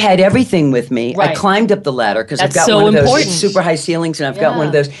 Did you? I had everything with me. I Right. climbed up the ladder because I've That's got so one of those important. super high ceilings, and I've got one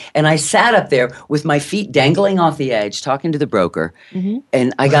of those. And I sat up there with my feet dangling off the edge, talking to the broker,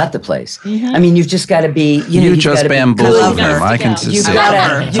 and I got the place. I mean, you've just got to be. You you've just gotta be bamboozled good. him. I can You've see.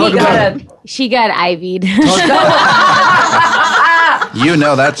 got to. She got IV'd. You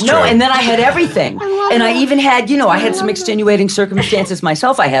know that's true. No, and then I had everything. And I even had, I had some extenuating circumstances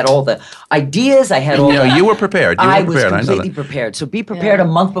myself. I had all the ideas. I had all the... you were prepared. You were I prepared. I was know completely that. prepared. So be prepared a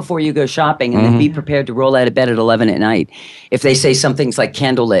month before you go shopping, and then be prepared to roll out of bed at 11 at night. If they say something's like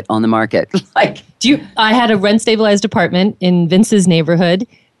candlelit on the market. I had a rent stabilized apartment in Vince's neighborhood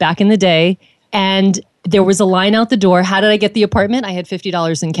back in the day, and there was a line out the door. How did I get the apartment? I had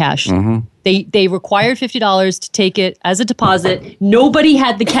 $50 in cash. They required $50 to take it as a deposit. Nobody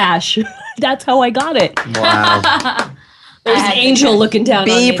had the cash. That's how I got it. Wow. There's an angel looking down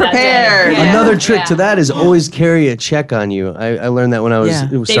on me. Be prepared. Another trick to that is always carry a check on you. I learned that when I was Yeah.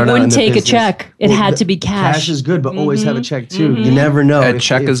 starting They out in wouldn't the take a business. check. It had to be cash. Cash is good, but always have a check too. You never know. A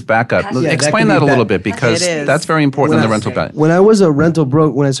check is backup. Yeah, that Explain could that be a little back- bit because It is. that's very important in the rental guy. When I was a rental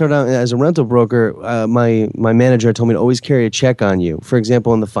when I started out as a rental broker, my manager told me to always carry a check on you. For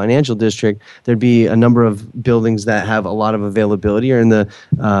example, in the financial district, there'd be a number of buildings that have a lot of availability, or in the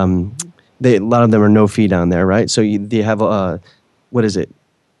a lot of them are no fee down there, right? So they have what is it?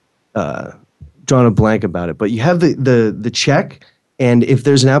 Drawn a blank about it, but you have the check. And if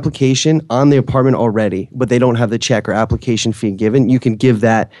there's an application on the apartment already, but they don't have the check or application fee given, you can give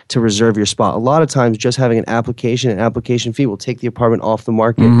that to reserve your spot. A lot of times, just having an application fee will take the apartment off the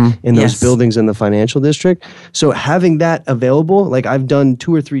market in those Yes. buildings in the financial district. So having that available, like I've done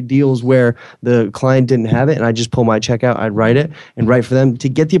 2 or 3 deals where the client didn't have it, and I just pull my check out, I'd write it and write for them to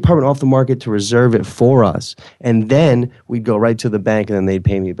get the apartment off the market to reserve it for us. And then we'd go right to the bank and then they'd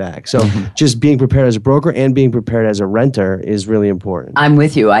pay me back. So just being prepared as a broker and being prepared as a renter is really important. I'm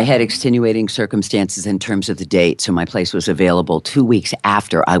with you. I had extenuating circumstances in terms of the date. So my place was available 2 weeks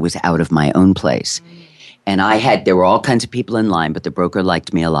after I was out of my own place. And there were all kinds of people in line, but the broker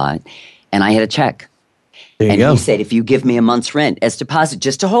liked me a lot. And I had a check. There you And go. he said, if you give me a month's rent as deposit,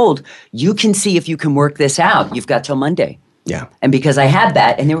 just to hold, you can see if you can work this out. You've got till Monday. Yeah. And because I had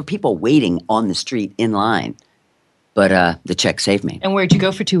that, and there were people waiting on the street in line. But the check saved me. And where'd you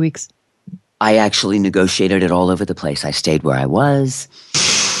go for 2 weeks? I actually negotiated it all over the place. I stayed where I was.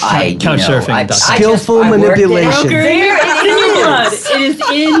 Couch surfing. Skillful manipulation. It is in your blood. It is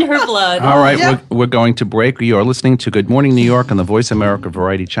in her blood. All right, we're going to break. You are listening to Good Morning New York on the Voice America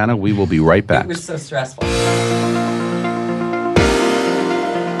Variety Channel. We will be right back. It was so stressful.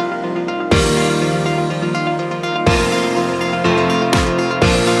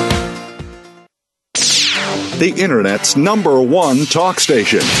 The Internet's #1 talk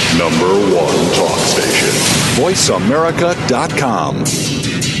station. #1 talk station. VoiceAmerica.com.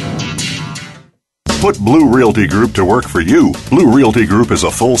 Put Blue Realty Group to work for you. Blue Realty Group is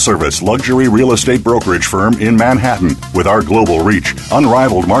a full-service luxury real estate brokerage firm in Manhattan. With our global reach,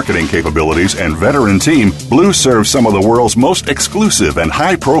 unrivaled marketing capabilities, and veteran team, Blue serves some of the world's most exclusive and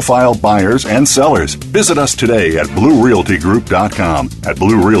high-profile buyers and sellers. Visit us today at BlueRealtyGroup.com. At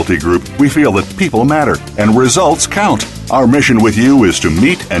Blue Realty Group, we feel that people matter and results count. Our mission with you is to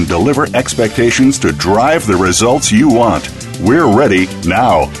meet and deliver expectations to drive the results you want. We're ready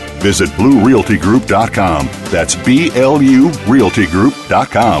now. Visit BlueRealtyGroup.com. That's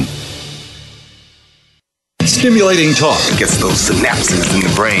BLURealtyGroup.com. Stimulating talk Gets those synapses in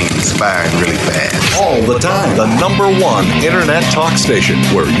the brain firing really fast. all the time. The #1 Internet talk station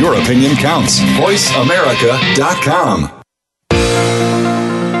where your opinion counts. VoiceAmerica.com.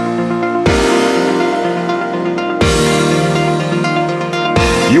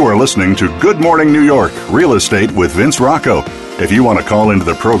 You are listening to Good Morning New York, Real Estate with Vince Rocco. If you want to call into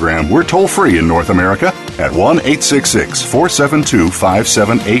the program, we're toll-free in North America at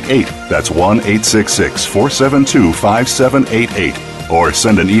 1-866-472-5788. That's 1-866-472-5788. Or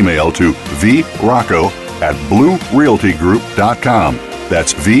send an email to vrocco@bluerealtygroup.com.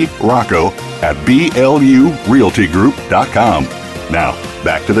 That's vrocco@blurealtygroup.com. Now,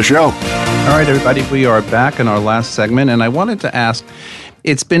 back to the show. All right, everybody, we are back in our last segment, and I wanted to ask,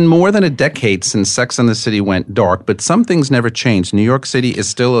 it's been more than a decade since Sex and the City went dark, but some things never changed. New York City is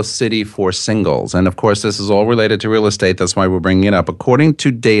still a city for singles. And of course, this is all related to real estate. That's why we're bringing it up. According to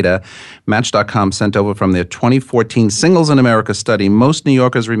data Match.com sent over from their 2014 Singles in America study, most New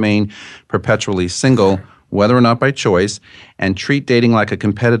Yorkers remain perpetually single, whether or not by choice, and treat dating like a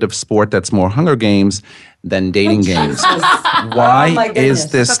competitive sport that's more Hunger Games than dating games. Why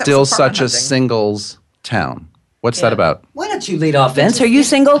is this still such a singles town? What's that about? Why don't you lead off, Vince? Are you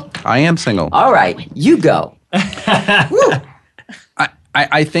single? I am single. All right, you go.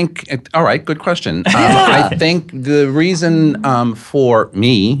 I think, all right, good question. I think the reason for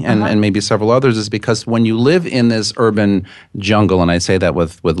me and maybe several others is because when you live in this urban jungle, and I say that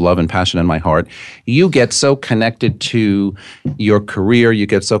with love and passion in my heart, you get so connected to your career, you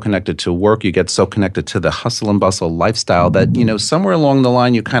get so connected to work, you get so connected to the hustle and bustle lifestyle that, somewhere along the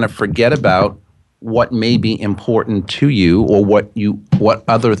line you kind of forget about what may be important to you or what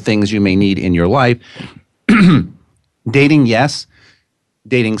other things you may need in your life. Dating, yes.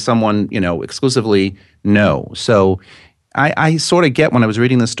 Dating someone, exclusively, no. So I sort of get, when I was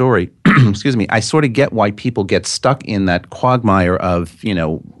reading the story, excuse me, I sort of get why people get stuck in that quagmire of, in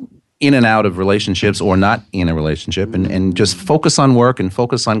and out of relationships or not in a relationship and just focus on work and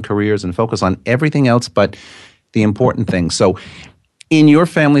focus on careers and focus on everything else but the important things. So in your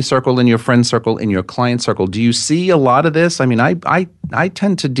family circle, in your friend circle, in your client circle, do you see a lot of this? I mean, I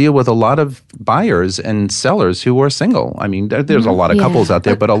tend to deal with a lot of buyers and sellers who are single. I mean, there's a lot of couples out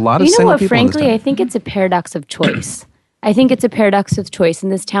there, but a lot of single people in this town. Frankly, I think it's a paradox of choice. I think it's a paradox of choice in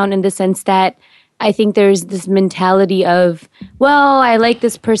this town in the sense that I think there's this mentality of, well, I like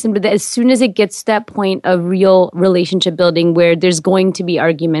this person, but as soon as it gets to that point of real relationship building where there's going to be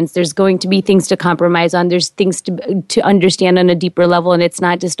arguments, there's going to be things to compromise on, there's things to understand on a deeper level, and it's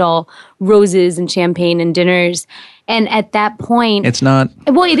not just all roses and champagne and dinners. And at that point... It's not...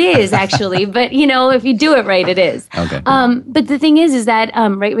 Well, it is, actually. But, if you do it right, it is. Okay. But the thing is that...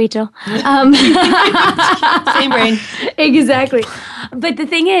 right, Rachel? Same brain. Exactly. But the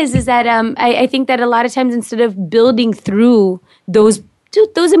thing is that I think that a lot of times instead of building through those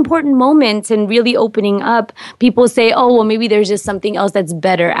important moments and really opening up, people say, oh, well, maybe there's just something else that's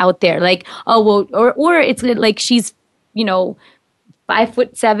better out there. Like, oh, well, or it's like she's,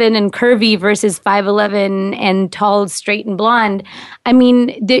 5'7" and curvy versus 5'11" and tall, straight, and blonde. I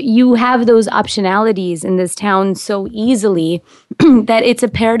mean, you have those optionalities in this town so easily that it's a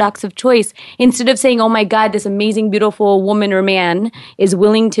paradox of choice. Instead of saying, oh my God, this amazing, beautiful woman or man is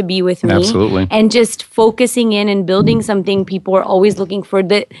willing to be with me. Absolutely. And just focusing in and building something, people are always looking for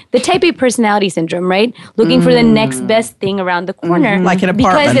the type A personality syndrome, right? Looking for the next best thing around the corner. Like an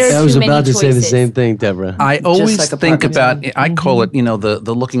apartment. Because there are I was too many about to say the choices. same thing, Deborah. I always like think apartments. about, I call it,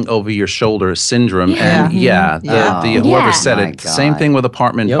 the looking over your shoulder syndrome. And whoever said it, same thing with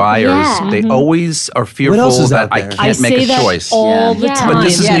apartment buyers. Yeah. They always are else fearful is that out I there? can't I make say a that choice. all the Yeah. time. But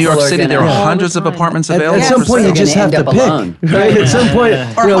this is Yes. New York People are City. There gonna- are hundreds of All the time. apartments At available. some for point, you sale. just have to end up pick. alone. Right? At some point,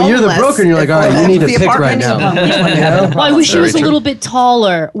 Or you're the homeless. broker, and you're like, all right, you need to The pick right apartment now. Well, I wish it Very was a true. little bit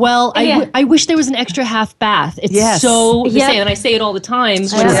taller. Well, Yeah. I wish there was an extra half bath. It's Yes. so the Yep. same, and I say it all the time when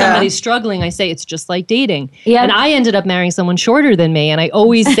true. somebody's struggling. I say it's just like dating. Yep. And I ended up marrying someone shorter than me, and I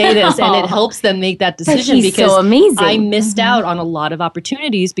always say this, and it helps them make that decision he's because so amazing. I missed out on a lot of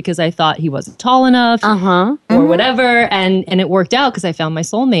opportunities because I thought he wasn't tall enough Uh-huh. or whatever, and it worked out because I found my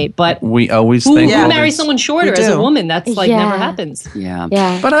soulmate. But We always who think. well, marries there's- someone shorter We as a do. woman? That's like Yeah. never happens. Yeah.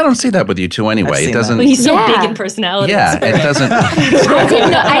 Yeah. But I don't see that with you two anyway. I've It seen doesn't. But he's so Yeah. big in personality. Yeah, it doesn't.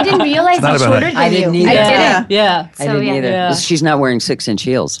 I didn't realize not he's about shorter it. than I didn't you. either. I Yeah. didn't. Yeah. I So, didn't yeah. either. Yeah. She's not wearing 6-inch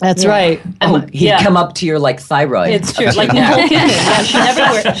heels. That's Yeah. right. Oh, he'd Yeah. come up to your like thyroid. It's true. Like Nicole Kidman.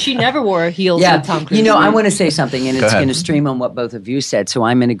 Yeah, she never wore heels Yeah, with Tom Cruise. you know, I want to say something, and Go it's ahead. going to stream on what both of you said. So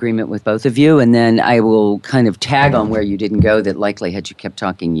I'm in agreement with both of you, and then I will kind of tag on where you didn't go. That likely, had you kept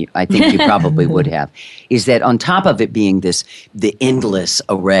talking, I think you probably would have. Is that on top of it being the endless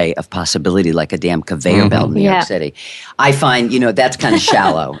array of possibility, like a damn conveyor belt in New Yeah. York City, I find that's kind of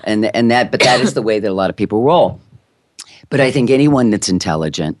shallow, but that is the way that a lot of people roll. But I think anyone that's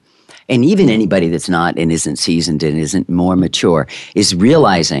intelligent, and even anybody that's not and isn't seasoned and isn't more mature, is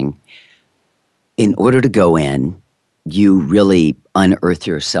realizing in order to go in, you really unearth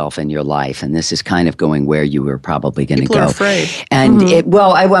yourself in your life. And this is kind of going where you were probably going to go. People are afraid. And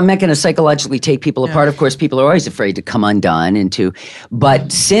I'm not going to psychologically take people apart. Of course, people are always afraid to come undone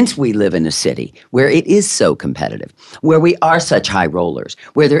but since we live in a city where it is so competitive, where we are such high rollers,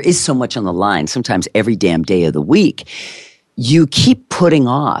 where there is so much on the line, sometimes every damn day of the week, you keep putting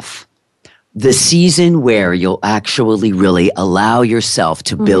off the season where you'll actually really allow yourself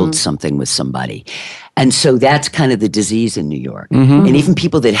to build something with somebody. And so that's kind of the disease in New York. And even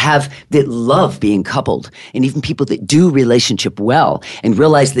people that love being coupled, and even people that do relationship well and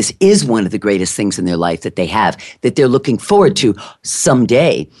realize this is one of the greatest things in their life that they have, that they're looking forward to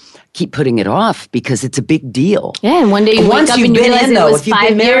someday, keep putting it off because it's a big deal. Yeah, and one day you Once wake up you've and you been realize in, it though, was if you've been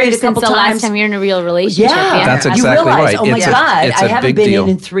 5 married years a couple since the last times- time you're in a real relationship. Yeah, That's you exactly realize, right. oh my It's a- God, it's I a haven't big been deal.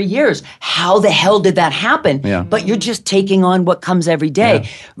 in 3 years. How the hell did that happen? Yeah. But you're just taking on what comes every day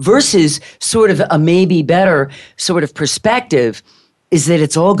versus sort of a maybe better sort of perspective is that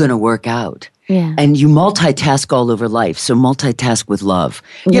it's all going to work out. Yeah. And you multitask all over life. So multitask with love.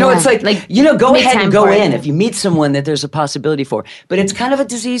 You know, Yeah. it's like Like, go make ahead time and go for it. in if you meet someone that there's a possibility for. But it's kind of a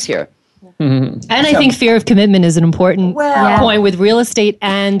disease here. And I think fear of commitment is an important Well- point with real estate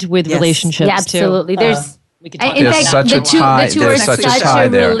and with Yes. relationships Yeah, absolutely. There's We could talk in There's fact, such a the two are there's such a such tie a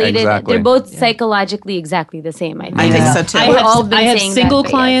there, related. exactly. They're both psychologically exactly the same. I think. I think so too. I We've all been I have saying single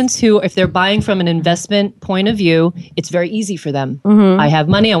that, but clients who, if they're buying from an investment point of view, it's very easy for them. Mm-hmm. I have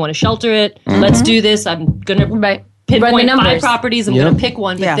money. I want to shelter it. Let's do this. I'm going to Right. pinpoint Run the 5 numbers. properties. I'm going to pick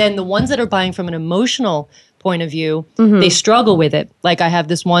one. But Yeah. then the ones that are buying from an emotional point of view, Mm-hmm. they struggle with it. Like I have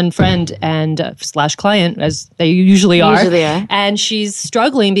this one friend and / client, as they usually are. Usually are. And she's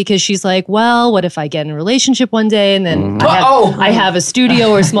struggling because she's like, well, what if I get in a relationship one day and then Mm-hmm. I have a studio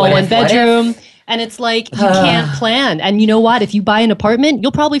or a small What one if, what if? bedroom? And it's like, you can't plan. And you know what? If you buy an apartment,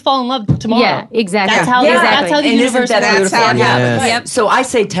 you'll probably fall in love tomorrow. Yeah, exactly. That's how, Yeah. that's how the And isn't universe that works. beautiful? That's how it Yeah. happens. Yep. So I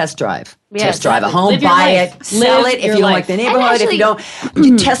say test drive. Yeah, Test drive a home, live your buy life. it, sell Live it. If your you don't life. like the neighborhood, if actually- you don't,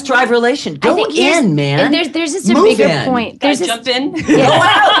 you test drive relation. I Go think here's- in, man. And there's just a Move bigger in. point. Guys, There's jump in. Go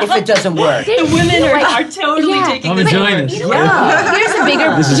out if it doesn't work. The Women are totally Yeah. taking I'm this enjoying over. this. Yeah. Here's a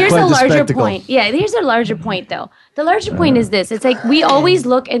bigger. This is Here's quite a the larger spectacle. point. Yeah, here's a larger point though. The larger point is this: it's like we always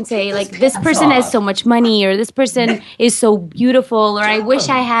look and say, like, this person has so much money, or this person is so beautiful, or I wish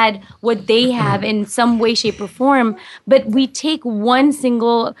I had what they have in some way, shape, or form. But we take one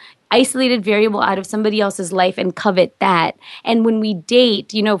single isolated variable out of somebody else's life and covet that. And when we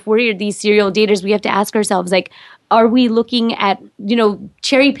date, if we're these serial daters, we have to ask ourselves, like, are we looking at,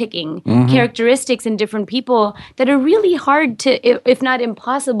 cherry picking characteristics in different people that are really hard to, if not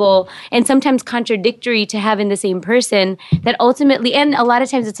impossible, and sometimes contradictory to have in the same person, that ultimately, and a lot of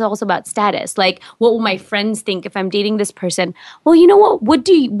times it's also about status. Like, what will my friends think if I'm dating this person? Well, you know what?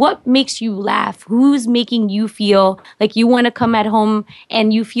 What makes you laugh? Who's making you feel like you want to come at home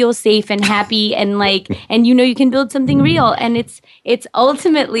and you feel safe and happy and and you can build something real? And it's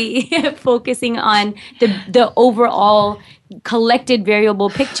ultimately focusing on the overall collected variable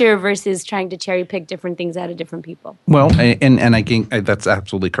picture versus trying to cherry pick different things out of different people. Well, and I think that's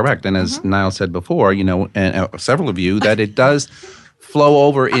absolutely correct. And as Niall said before, and several of you, that it does flow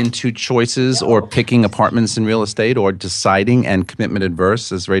over into choices or picking apartments in real estate or deciding and commitment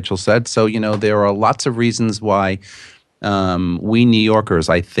adverse, as Rachel said. So, there are lots of reasons why we New Yorkers,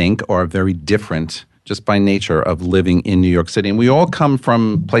 I think, are very different just by nature of living in New York City. And we all come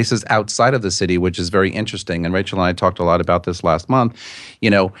from places outside of the city, which is very interesting. And Rachel and I talked a lot about this last month.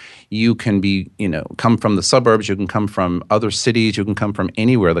 You can come from the suburbs, you can come from other cities, you can come from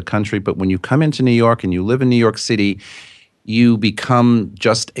anywhere in the country. But when you come into New York and you live in New York City, you become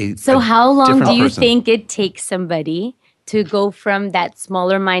just So how long do you person. think it takes somebody to go from that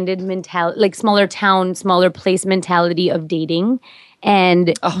smaller-minded mentality, like smaller town, smaller place mentality of dating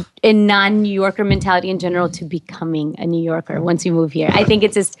and a non-New Yorker mentality in general to becoming a New Yorker once you move here? I think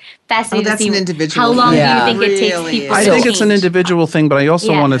it's just fascinating that's to an see individual how long thing. do you think Really it takes people I to think it's an change? individual thing, but I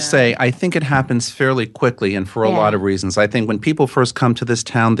also Yeah. want to say I think it happens fairly quickly and for a lot of reasons. I think when people first come to this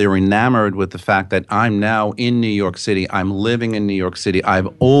town, they're enamored with the fact that I'm now in New York City. I'm living in New York City. I've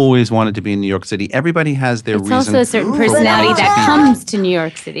always wanted to be in New York City. Everybody has their It's reason. also a certain for personality wanting to that be comes to New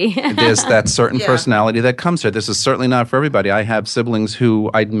York City. There's that certain personality that comes here. This is certainly not for everybody. I have siblings who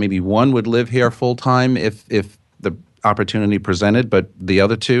maybe one would live here full time if the opportunity presented, but the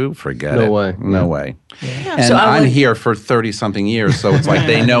other two, forget it. No way. No way. And So I'm here for 30-something years, so it's like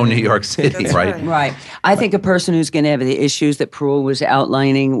they know New York City, right? Right. I think a person who's going to have the issues that Pruitt was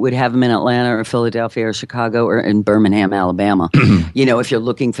outlining would have them in Atlanta or Philadelphia or Chicago or in Birmingham, Alabama. If you're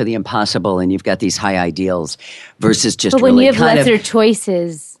looking for the impossible and you've got these high ideals versus just But when really you have kind lesser of,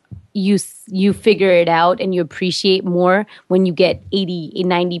 choices, you figure it out and you appreciate more when you get 80,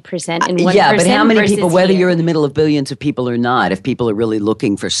 90% in one yeah, but how many versus people, whether here. you're in the middle of billions of people or not, if people are really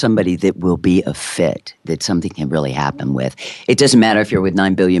looking for somebody that will be a fit, that something can really happen with, it doesn't matter if you're with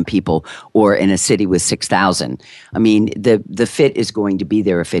 9 billion people or in a city with 6,000. I mean, the fit is going to be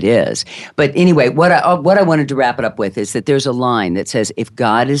there if it is. But anyway, what I wanted to wrap it up with is that there's a line that says, if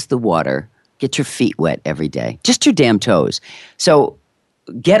God is the water, get your feet wet every day. Just your damn toes. So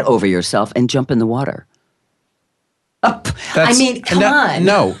get over yourself and jump in the water. Up. Come on.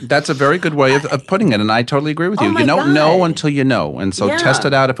 No, that's a very good way of putting it, and I totally agree with you. my You don't know God. until you know, and so Yeah. test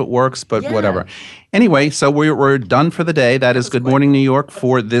it out if it works, but Yeah. whatever. Anyway, so we're done for the day. That is Good Morning New York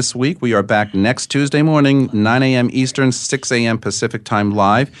for this week. We are back next Tuesday morning, 9 a.m. Eastern, 6 a.m. Pacific Time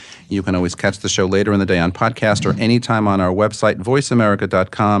live. You can always catch the show later in the day on podcast or anytime on our website,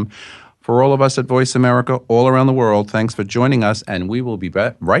 voiceamerica.com. For all of us at Voice America all around the world, thanks for joining us, and we will be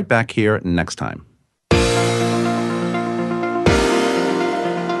right back here next time.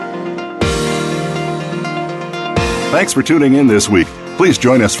 Thanks for tuning in this week. Please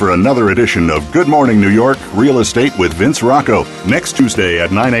join us for another edition of Good Morning New York Real Estate with Vince Rocco next Tuesday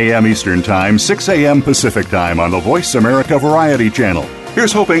at 9 a.m. Eastern Time, 6 a.m. Pacific Time on the Voice America Variety Channel.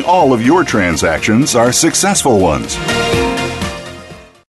 Here's hoping all of your transactions are successful ones.